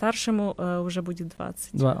ошибаюсь? Старшему уже будет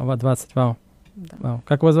 20. 20, вау. Да. Вау.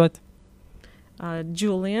 Как его звать?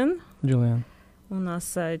 Джулиан. Джулиан. У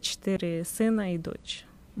нас 4 сына и дочь.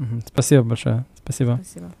 Спасибо большое. Спасибо.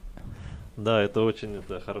 Спасибо. Да, это очень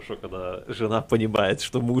хорошо, когда жена понимает,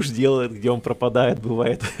 что муж делает, где он пропадает,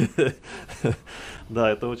 бывает. Да,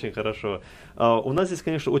 это очень хорошо. У нас здесь,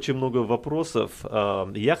 конечно, очень много вопросов.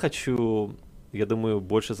 Я хочу, я думаю,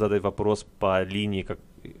 больше задать вопрос по линии, как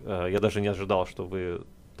я даже не ожидал, что вы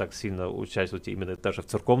так сильно участвуете именно даже в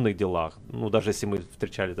церковных делах. Ну, даже если мы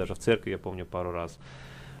встречали даже в церкви, я помню, пару раз.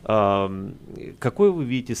 Какое вы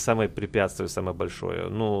видите самое препятствие, самое большое?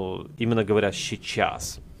 Ну, именно говоря,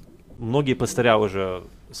 сейчас. Многие пастыря уже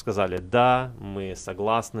сказали, да, мы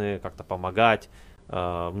согласны как-то помогать.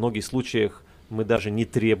 В многих случаях мы даже не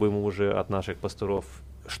требуем уже от наших пасторов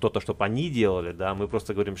что-то, чтобы они делали, да, мы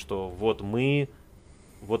просто говорим, что вот мы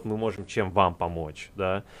можем чем вам помочь,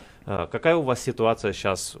 да. Какая у вас ситуация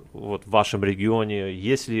сейчас вот в вашем регионе?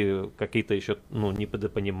 Есть ли какие-то еще, ну,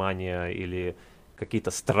 недопонимания или какие-то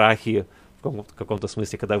страхи в каком-то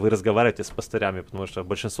смысле, когда вы разговариваете с пастырями, потому что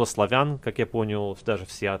большинство славян, как я понял, даже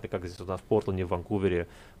в Сиэтле, как здесь у нас в Портленде, в Ванкувере,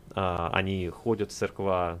 они ходят в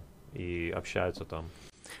церква и общаются там.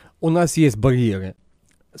 У нас есть барьеры.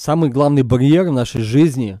 Самый главный барьер в нашей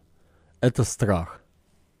жизни – это страх.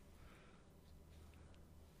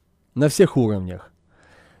 На всех уровнях.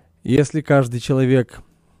 Если каждый человек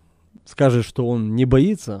скажет, что он не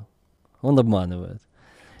боится, он обманывает.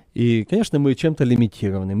 И, конечно, мы чем-то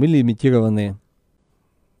лимитированы. Мы лимитированы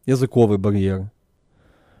языковый барьер,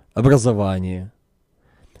 образование,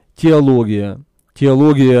 теология.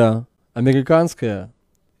 Теология американская,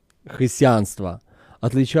 христианство,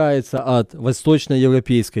 отличается от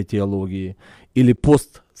восточноевропейской теологии или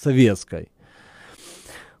постсоветской.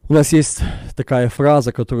 У нас есть такая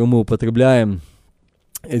фраза, которую мы употребляем.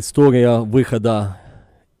 История выхода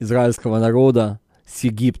израильского народа с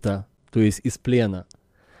Египта, то есть из плена.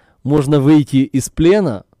 Можно выйти из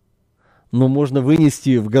плена, но можно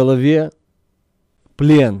вынести в голове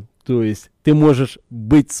плен. То есть ты можешь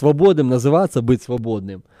быть свободным, называться быть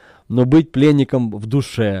свободным, но быть пленником в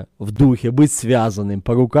душе, в духе, быть связанным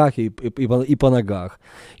по руках и по ногах.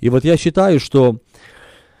 И вот я считаю, что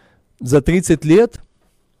за 30 лет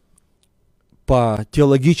по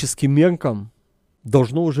теологическим меркам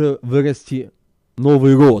должно уже вырасти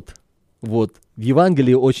новый род. Вот. В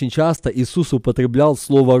Евангелии очень часто Иисус употреблял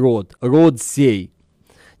слово «род». «Род сей».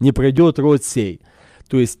 Не пройдет род сей.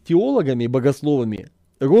 То есть теологами и богословами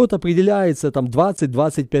род определяется там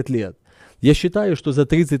 20-25 лет. Я считаю, что за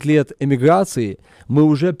 30 лет эмиграции мы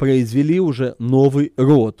уже произвели уже новый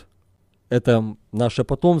род. Это наше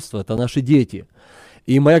потомство, это наши дети.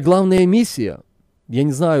 И моя главная миссия, я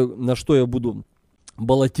не знаю, на что я буду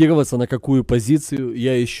баллотироваться, на какую позицию,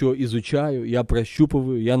 я еще изучаю, я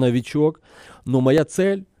прощупываю, я новичок, но моя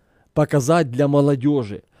цель показать для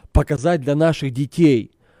молодежи, показать для наших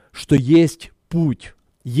детей, что есть путь,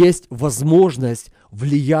 есть возможность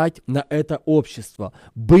влиять на это общество,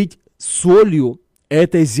 быть солью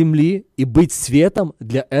этой земли и быть светом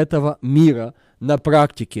для этого мира на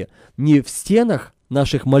практике, не в стенах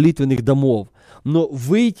наших молитвенных домов, но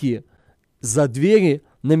выйти за двери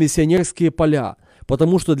на миссионерские поля.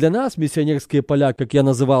 Потому что для нас миссионерские поля, как я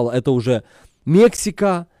называл, это уже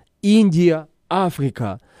Мексика, Индия,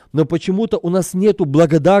 Африка. Но почему-то у нас нету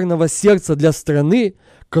благодарного сердца для страны,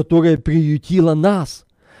 которая приютила нас.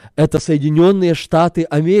 Это Соединенные Штаты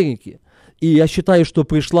Америки. И я считаю, что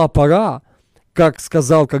пришла пора, как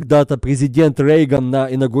сказал когда-то президент Рейган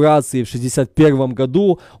на инаугурации в 1961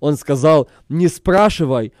 году, он сказал: не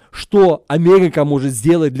спрашивай, что Америка может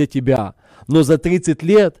сделать для тебя, но за 30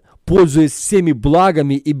 лет, пользуясь всеми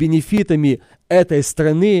благами и бенефитами этой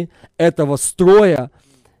страны, этого строя,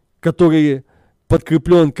 который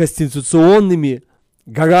подкреплен конституционными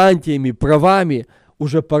гарантиями, правами,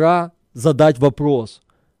 уже пора задать вопрос,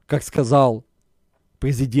 как сказал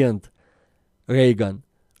президент Рейган,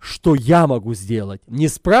 что я могу сделать. Не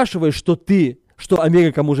спрашивай, что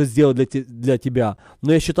Америка может сделать для тебя.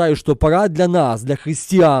 Но я считаю, что пора для нас, для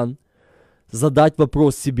христиан, задать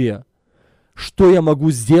вопрос себе, что я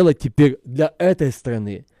могу сделать теперь для этой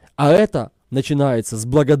страны. А это начинается с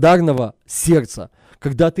благодарного сердца,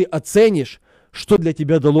 когда ты оценишь, что для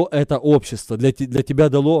тебя дало это общество, для тебя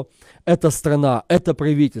дало эта страна, это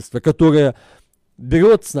правительство, которое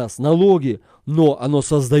берет с нас налоги, но оно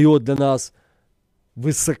создает для нас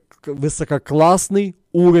высококлассный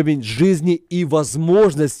уровень жизни и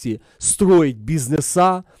возможности строить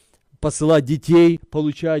бизнеса, посылать детей,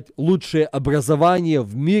 получать лучшее образование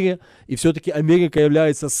в мире. И все-таки Америка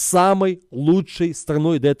является самой лучшей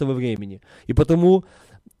страной до этого времени. И потому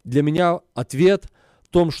для меня ответ в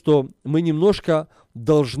том, что мы немножко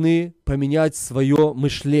должны поменять свое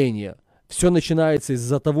мышление. Все начинается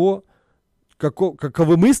из-за того,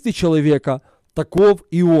 каковы мысли человека, таков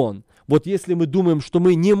и он. Вот если мы думаем, что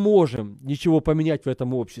мы не можем ничего поменять в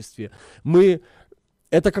этом обществе,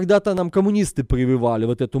 это когда-то нам коммунисты прививали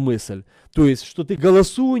вот эту мысль. То есть, что ты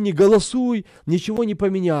голосуй, не голосуй, ничего не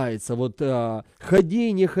поменяется. Вот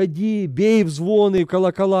ходи, не ходи, бей в звоны,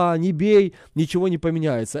 колокола, не бей, ничего не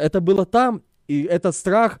поменяется. Это было там, и этот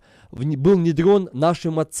страх был внедрен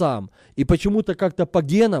нашим отцам. И почему-то как-то по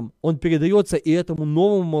генам он передается и этому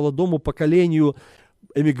новому молодому поколению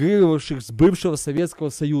эмигрировавших с бывшего Советского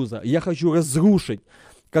Союза. Я хочу разрушить,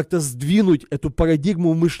 как-то сдвинуть эту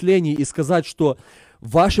парадигму мышления и сказать, что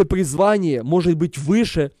ваше призвание может быть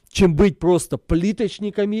выше, чем быть просто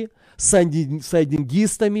плиточниками,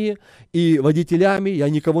 сайдингистами и водителями. Я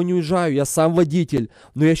никого не уезжаю, я сам водитель.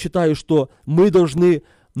 Но я считаю, что мы должны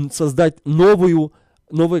создать новую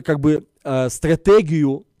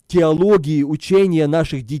стратегию теологии, учения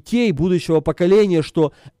наших детей, будущего поколения,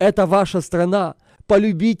 что это ваша страна.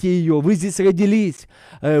 Полюбите ее, вы здесь родились,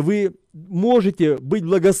 вы можете быть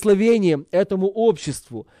благословением этому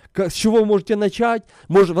обществу. С чего вы можете начать?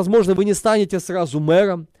 Возможно, вы не станете сразу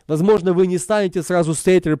мэром, возможно, вы не станете сразу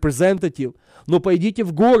state representative, но пойдите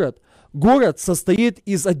в город. Город состоит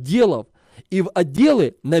из отделов, и в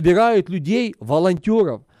отделы набирают людей,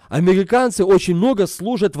 волонтеров. Американцы очень много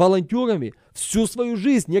служат волонтерами всю свою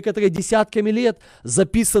жизнь, некоторые десятками лет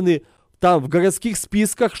записаны там в городских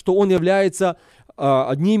списках, что он является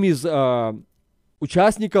одним из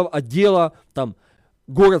участников отдела, там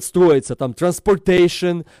город строится, там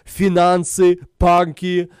transportation, финансы,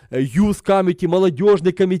 парки, youth committee,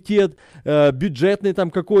 молодежный комитет, бюджетный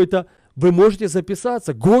там какой-то. Вы можете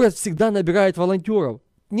записаться. Город всегда набирает волонтеров.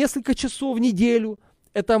 Несколько часов в неделю.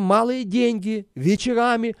 Это малые деньги,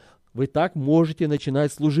 вечерами. Вы так можете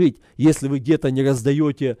начинать служить, если вы где-то не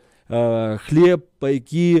раздаете хлеб,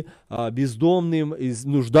 пайки бездомным,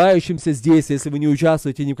 нуждающимся здесь, если вы не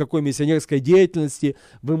участвуете ни в какой миссионерской деятельности,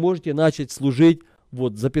 вы можете начать служить,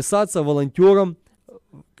 записаться волонтером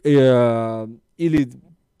или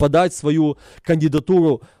подать свою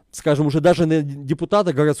кандидатуру, скажем, уже даже на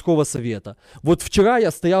депутата городского совета. Вот вчера я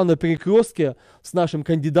стоял на перекрестке с нашим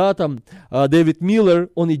кандидатом Дэвид Миллер,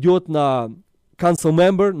 он идет на council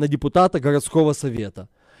member, на депутата городского совета.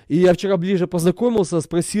 И я вчера ближе познакомился,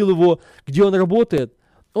 спросил его, где он работает.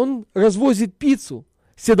 Он развозит пиццу.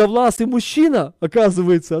 Седовласый мужчина,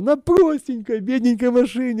 оказывается, на простенькой, бедненькой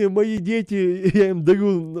машине. Мои дети, я им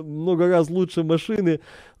дарю много раз лучше машины.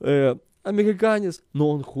 Американец. Но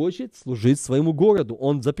он хочет служить своему городу.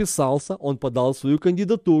 Он записался, он подал свою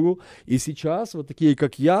кандидатуру. И сейчас вот такие,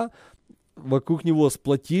 как я, вокруг него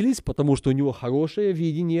сплотились, потому что у него хорошее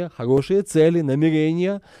видение, хорошие цели,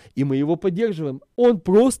 намерения, и мы его поддерживаем. Он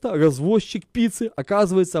просто развозчик пиццы,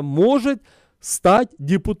 оказывается, может стать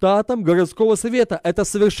депутатом городского совета. Это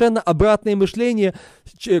совершенно обратное мышление,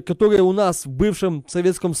 которое у нас в бывшем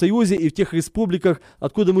Советском Союзе и в тех республиках,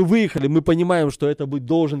 откуда мы выехали. Мы понимаем, что это быть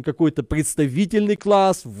должен какой-то представительный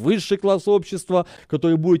класс, высший класс общества,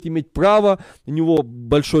 который будет иметь право, у него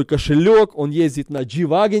большой кошелек, он ездит на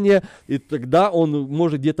G-вагоне, и тогда он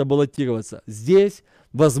может где-то баллотироваться. Здесь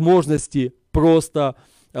возможности просто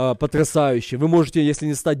потрясающие. Вы можете, если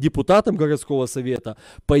не стать депутатом городского совета,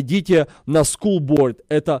 пойдите на school board.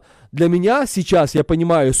 Это для меня сейчас, я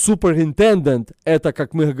понимаю, superintendent, это,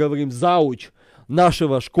 как мы говорим, зауч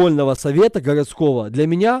нашего школьного совета городского. Для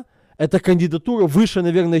меня эта кандидатура выше,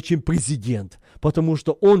 наверное, чем президент, потому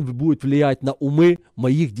что он будет влиять на умы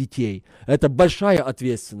моих детей. Это большая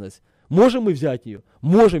ответственность. Можем мы взять ее?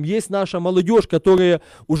 Можем. Есть наша молодежь, которые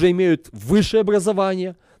уже имеют высшее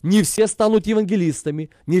образование. Не все станут евангелистами,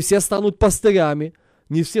 не все станут пастырями,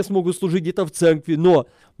 не все смогут служить где-то в церкви, но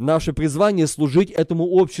наше призвание служить этому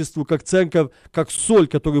обществу как церковь, как соль,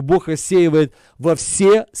 которую Бог рассеивает во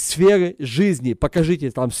все сферы жизни.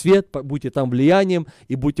 Покажите там свет, будьте там влиянием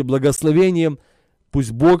и будьте благословением.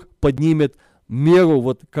 Пусть Бог поднимет меру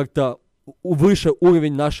вот как-то выше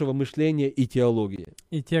уровень нашего мышления и теологии.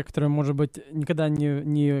 И те, которые, может быть, никогда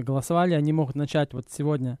не голосовали, они могут начать вот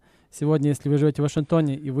сегодня. Сегодня, если вы живете в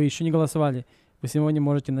Вашингтоне и вы еще не голосовали, вы сегодня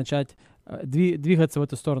можете начать двигаться в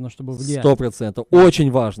эту сторону, чтобы влиять. 100%.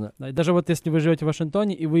 Очень важно. Да, и даже вот если вы живете в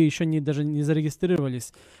Вашингтоне и вы еще даже не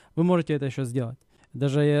зарегистрировались, вы можете это еще сделать.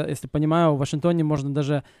 Даже, если понимаю, в Вашингтоне можно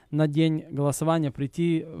даже на день голосования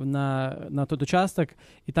прийти на тот участок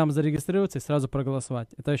и там зарегистрироваться и сразу проголосовать.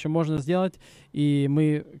 Это еще можно сделать, и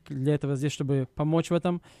мы для этого здесь, чтобы помочь в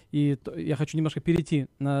этом. И я хочу немножко перейти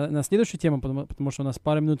на следующую тему, потому что у нас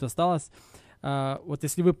пару минут осталось. Вот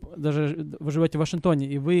если вы живете в Вашингтоне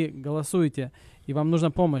и вы голосуете, и вам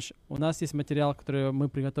нужна помощь, у нас есть материал, который мы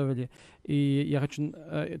приготовили, и я хочу...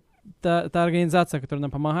 Та организация, которая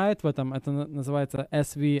нам помогает в этом, это называется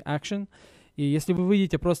SV Action, и если вы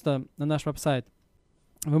выйдете просто на наш веб-сайт,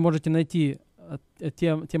 вы можете найти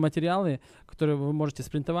те материалы, которые вы можете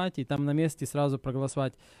спринтовать, и там на месте сразу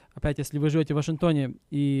проголосовать. Опять, если вы живете в Вашингтоне,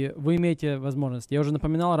 и вы имеете возможность. Я уже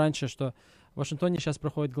напоминал раньше, что в Вашингтоне сейчас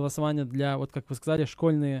проходит голосование для, вот как вы сказали,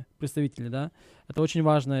 школьные представители, да. Это очень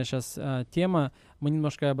важная сейчас тема. Мы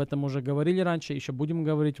немножко об этом уже говорили раньше, еще будем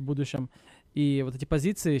говорить в будущем. И вот эти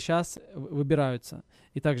позиции сейчас выбираются.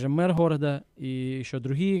 И также мэр города и еще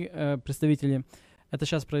другие представители. Это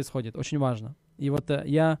сейчас происходит. Очень важно. И вот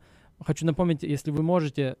я хочу напомнить, если вы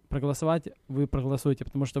можете проголосовать, вы проголосуете,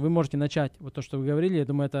 потому что вы можете начать вот то, что вы говорили. Я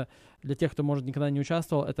думаю, это для тех, кто, может, никогда не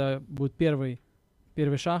участвовал, это будет первый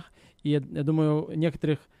шаг. И я думаю,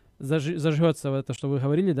 некоторых зажжется это, что вы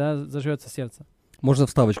говорили, да, зажжется сердце. Можно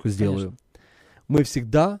вставочку сделаю? Конечно. Мы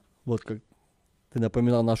всегда, вот как ты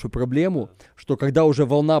напоминал нашу проблему, что когда уже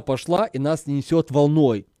волна пошла и нас несет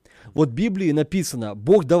волной. Вот в Библии написано,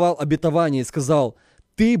 Бог давал обетование и сказал,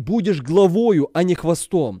 ты будешь главою, а не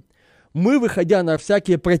хвостом. Мы, выходя на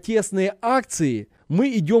всякие протестные акции, мы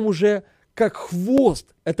идем уже как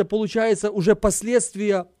хвост. Это получается уже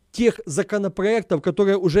последствия тех законопроектов,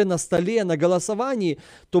 которые уже на столе, на голосовании,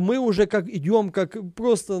 то мы уже как идем, как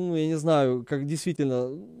просто, я не знаю, как действительно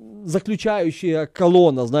заключающая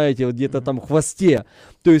колонна, знаете, вот где-то там в хвосте.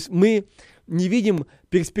 То есть мы не видим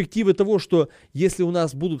перспективы того, что если у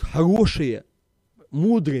нас будут хорошие,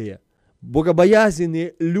 мудрые,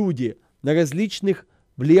 богобоязненные люди на различных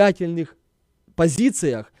влиятельных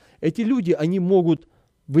позициях, эти люди, они могут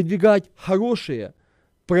выдвигать хорошие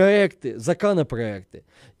проекты, законопроекты.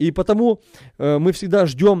 И потому мы всегда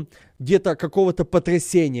ждем где-то какого-то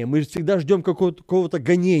потрясения, мы всегда ждем какого-то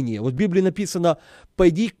гонения. Вот в Библии написано,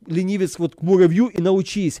 пойди, ленивец, вот к муравью и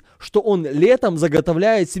научись, что он летом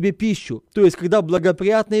заготовляет себе пищу. То есть, когда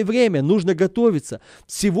благоприятное время, нужно готовиться.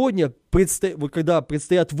 Сегодня, вот когда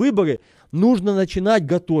предстоят выборы, нужно начинать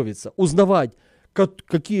готовиться, узнавать,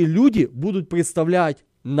 какие люди будут представлять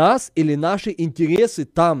нас или наши интересы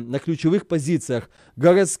там, на ключевых позициях,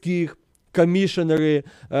 городских, комиссионеры,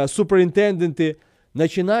 суперинтенденты.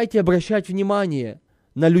 Начинайте обращать внимание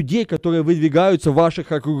на людей, которые выдвигаются в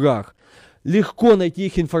ваших округах. Легко найти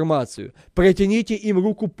их информацию. Протяните им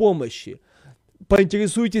руку помощи.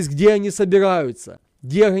 Поинтересуйтесь, где они собираются,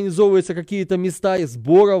 где организовываются какие-то места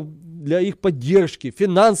сборов для их поддержки,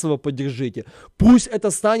 финансово поддержите. Пусть это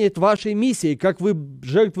станет вашей миссией, как вы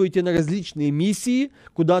жертвуете на различные миссии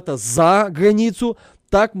куда-то за границу,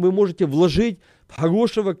 так вы можете вложить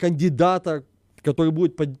хорошего кандидата, который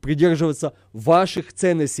будет придерживаться ваших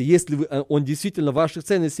ценностей, если он действительно ваших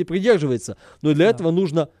ценностей придерживается. Но для этого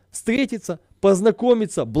нужно встретиться,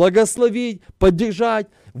 познакомиться, благословить, поддержать,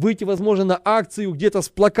 выйти, возможно, на акцию, где-то с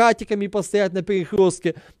плакатиками постоять на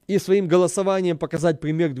перекрестке и своим голосованием показать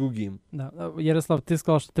пример другим. Да. Ярослав, ты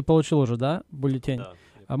сказал, что ты получил уже, да, бюллетень?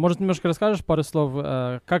 Да. Может, немножко расскажешь пару слов,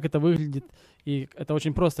 как это выглядит? И это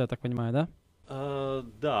очень просто, я так понимаю, да?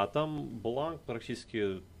 Да, там бланк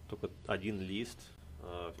практически только один лист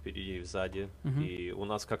впереди и сзади. И у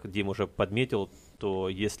нас, как Дим уже подметил, то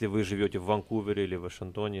если вы живете в Ванкувере или в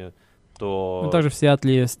Вашингтоне, то... Ну, также в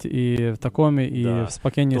Сиэтле есть, и в Такоме, и да, в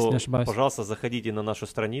Спокене, если не то, ошибаюсь. пожалуйста, заходите на нашу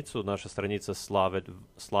страницу. Наша страница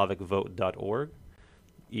slavicvote.org.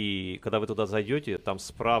 И когда вы туда зайдете, там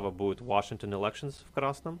справа будет Washington Elections в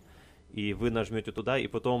красном. И вы нажмете туда, и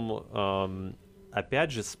потом...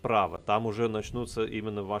 опять же, справа, там уже начнутся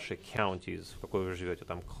именно ваши counties, в какой вы живете.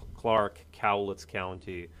 Там Clark, Cowlitz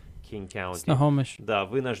County, King County. Сноhomish. Да,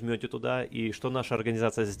 вы нажмете туда. И что наша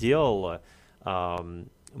организация сделала,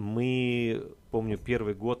 мы, помню,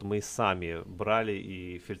 первый год мы сами брали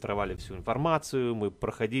и фильтровали всю информацию, мы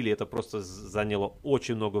проходили, это просто заняло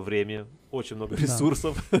очень много времени, очень много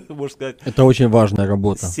ресурсов, можно сказать. Это очень важная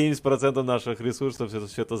работа. 70% наших ресурсов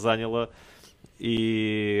все это заняло.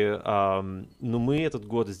 И но мы этот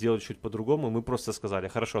год сделали чуть по-другому. Мы просто сказали: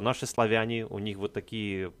 хорошо, наши славяне, у них вот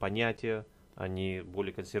такие понятия, они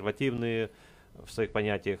более консервативные в своих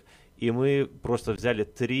понятиях. И мы просто взяли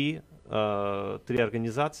три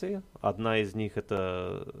организации. Одна из них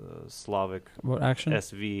это Slavic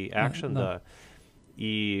SV Action, да.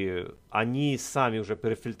 И они сами уже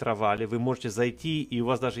перефильтровали. Вы можете зайти, и у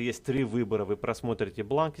вас даже есть 3 выбора. Вы просмотрите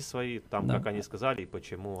бланки свои, там, как они сказали и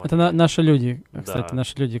почему. Это наши люди, кстати,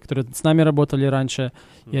 наши люди, которые с нами работали раньше.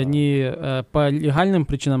 И они по легальным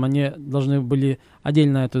причинам, они должны были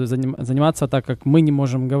отдельно это заниматься, так как мы не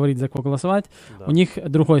можем говорить, за кого голосовать. У них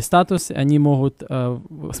другой статус, они могут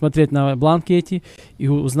смотреть на бланки эти и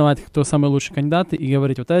узнавать, кто самый лучший кандидат, и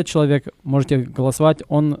говорить: вот этот человек, можете голосовать,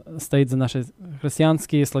 он стоит за наши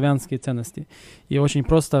христианские, славянские ценности. И очень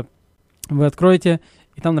просто вы откроете,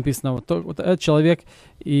 и там написано: вот этот человек,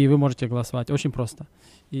 и вы можете голосовать. Очень просто.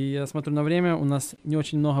 И я смотрю на время, у нас не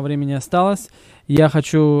очень много времени осталось. Я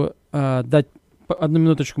хочу дать одну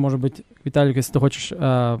минуточку, может быть, Виталий, если ты хочешь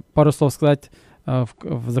пару слов сказать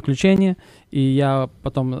в заключение, и я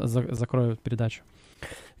потом закрою передачу.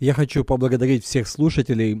 Я хочу поблагодарить всех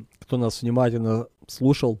слушателей, кто нас внимательно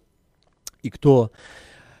слушал и кто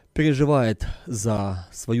переживает за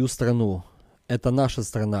свою страну. Это наша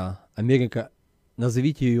страна. Америка,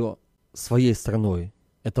 назовите ее своей страной.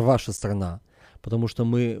 Это ваша страна. Потому что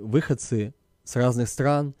мы выходцы с разных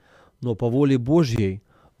стран, но по воле Божьей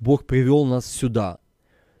Бог привел нас сюда.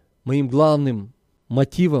 Моим главным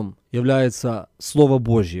мотивом является Слово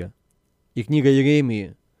Божье. И книга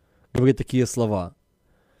Иеремии говорит такие слова: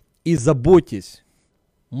 «И заботьтесь,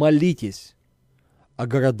 молитесь о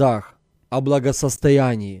городах, о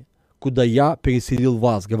благосостоянии, куда я переселил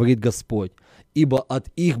вас, говорит Господь, ибо от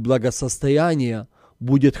их благосостояния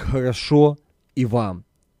будет хорошо и вам».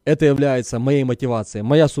 Это является моей мотивацией.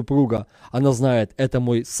 Моя супруга, она знает, это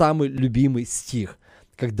мой самый любимый стих,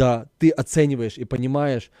 когда ты оцениваешь и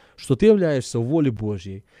понимаешь, что ты являешься в воле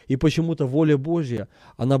Божьей. И почему-то воля Божья,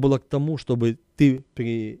 она была к тому, чтобы ты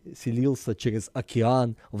переселился через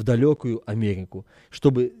океан в далекую Америку,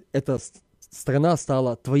 чтобы эта страна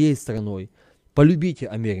стала твоей страной. Полюбите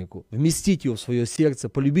Америку, вместите ее в свое сердце,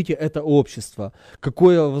 полюбите это общество,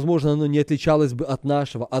 какое, возможно, оно не отличалось бы от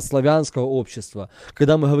нашего, от славянского общества.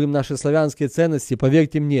 Когда мы говорим наши славянские ценности,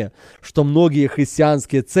 поверьте мне, что многие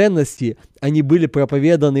христианские ценности, они были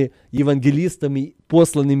проповеданы евангелистами,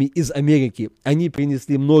 посланными из Америки. Они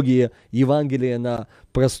принесли многие Евангелия на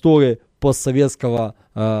просторы постсоветского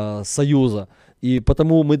Союза. И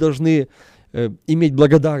потому мы должны иметь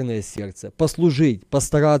благодарное сердце, послужить,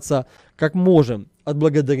 постараться как можем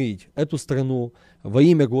отблагодарить эту страну, во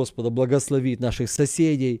имя Господа благословить наших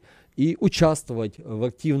соседей и участвовать в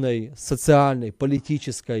активной социальной,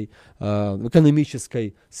 политической,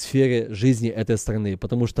 экономической сфере жизни этой страны,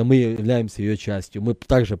 потому что мы являемся ее частью. Мы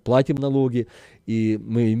также платим налоги, и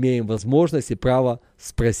мы имеем возможность и право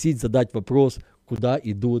спросить, задать вопрос, куда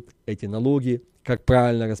идут эти налоги, как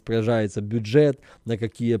правильно распоряжается бюджет, на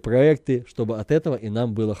какие проекты, чтобы от этого и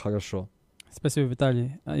нам было хорошо. Спасибо,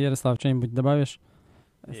 Виталий. Ярослав, что-нибудь добавишь?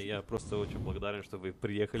 Я просто очень благодарен, что вы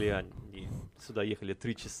приехали, они сюда ехали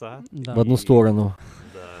 3 часа. Да. В одну сторону.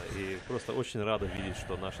 Да, и просто очень рада видеть,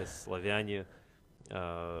 что наши славяне,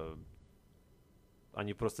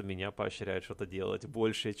 они просто меня поощряют что-то делать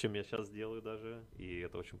больше, чем я сейчас делаю даже, и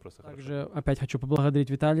это очень просто хорошо. Также опять хочу поблагодарить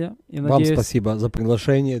Виталия. Вам спасибо за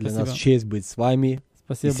приглашение, для нас честь быть с вами.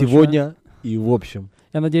 Спасибо и сегодня, и в общем.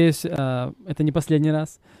 Я надеюсь, это не последний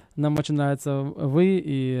раз. Нам очень нравятся вы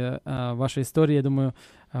и ваша история. Я думаю,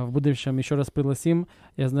 в будущем еще раз пригласим.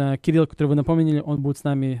 Я знаю, Кирилл, который вы напомнили, он будет с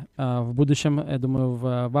нами в будущем, я думаю,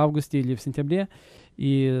 в августе или в сентябре.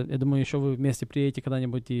 И я думаю, еще вы вместе приедете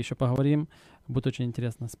когда-нибудь и еще поговорим. Будет очень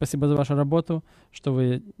интересно. Спасибо за вашу работу, что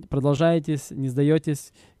вы продолжаетесь, не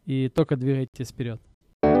сдаетесь и только двигаетесь вперед.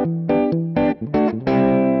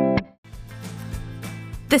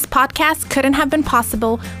 This podcast couldn't have been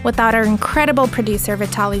possible without our incredible producer,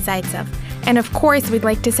 VITALIY Zaitsev. And of course, we'd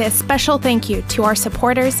like to say a special thank you to our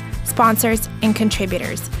supporters, sponsors, and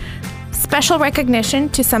contributors. Special recognition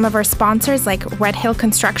to some of our sponsors like Red Hill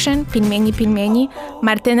Construction, Pilmeni,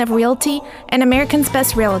 Martinov Realty, and American's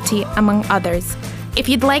Best Realty, among others. If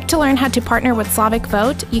you'd like to learn how to partner with Slavic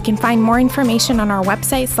Vote, you can find more information on our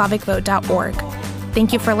website, slavicvote.org.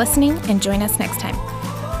 Thank you for listening, and join us next time.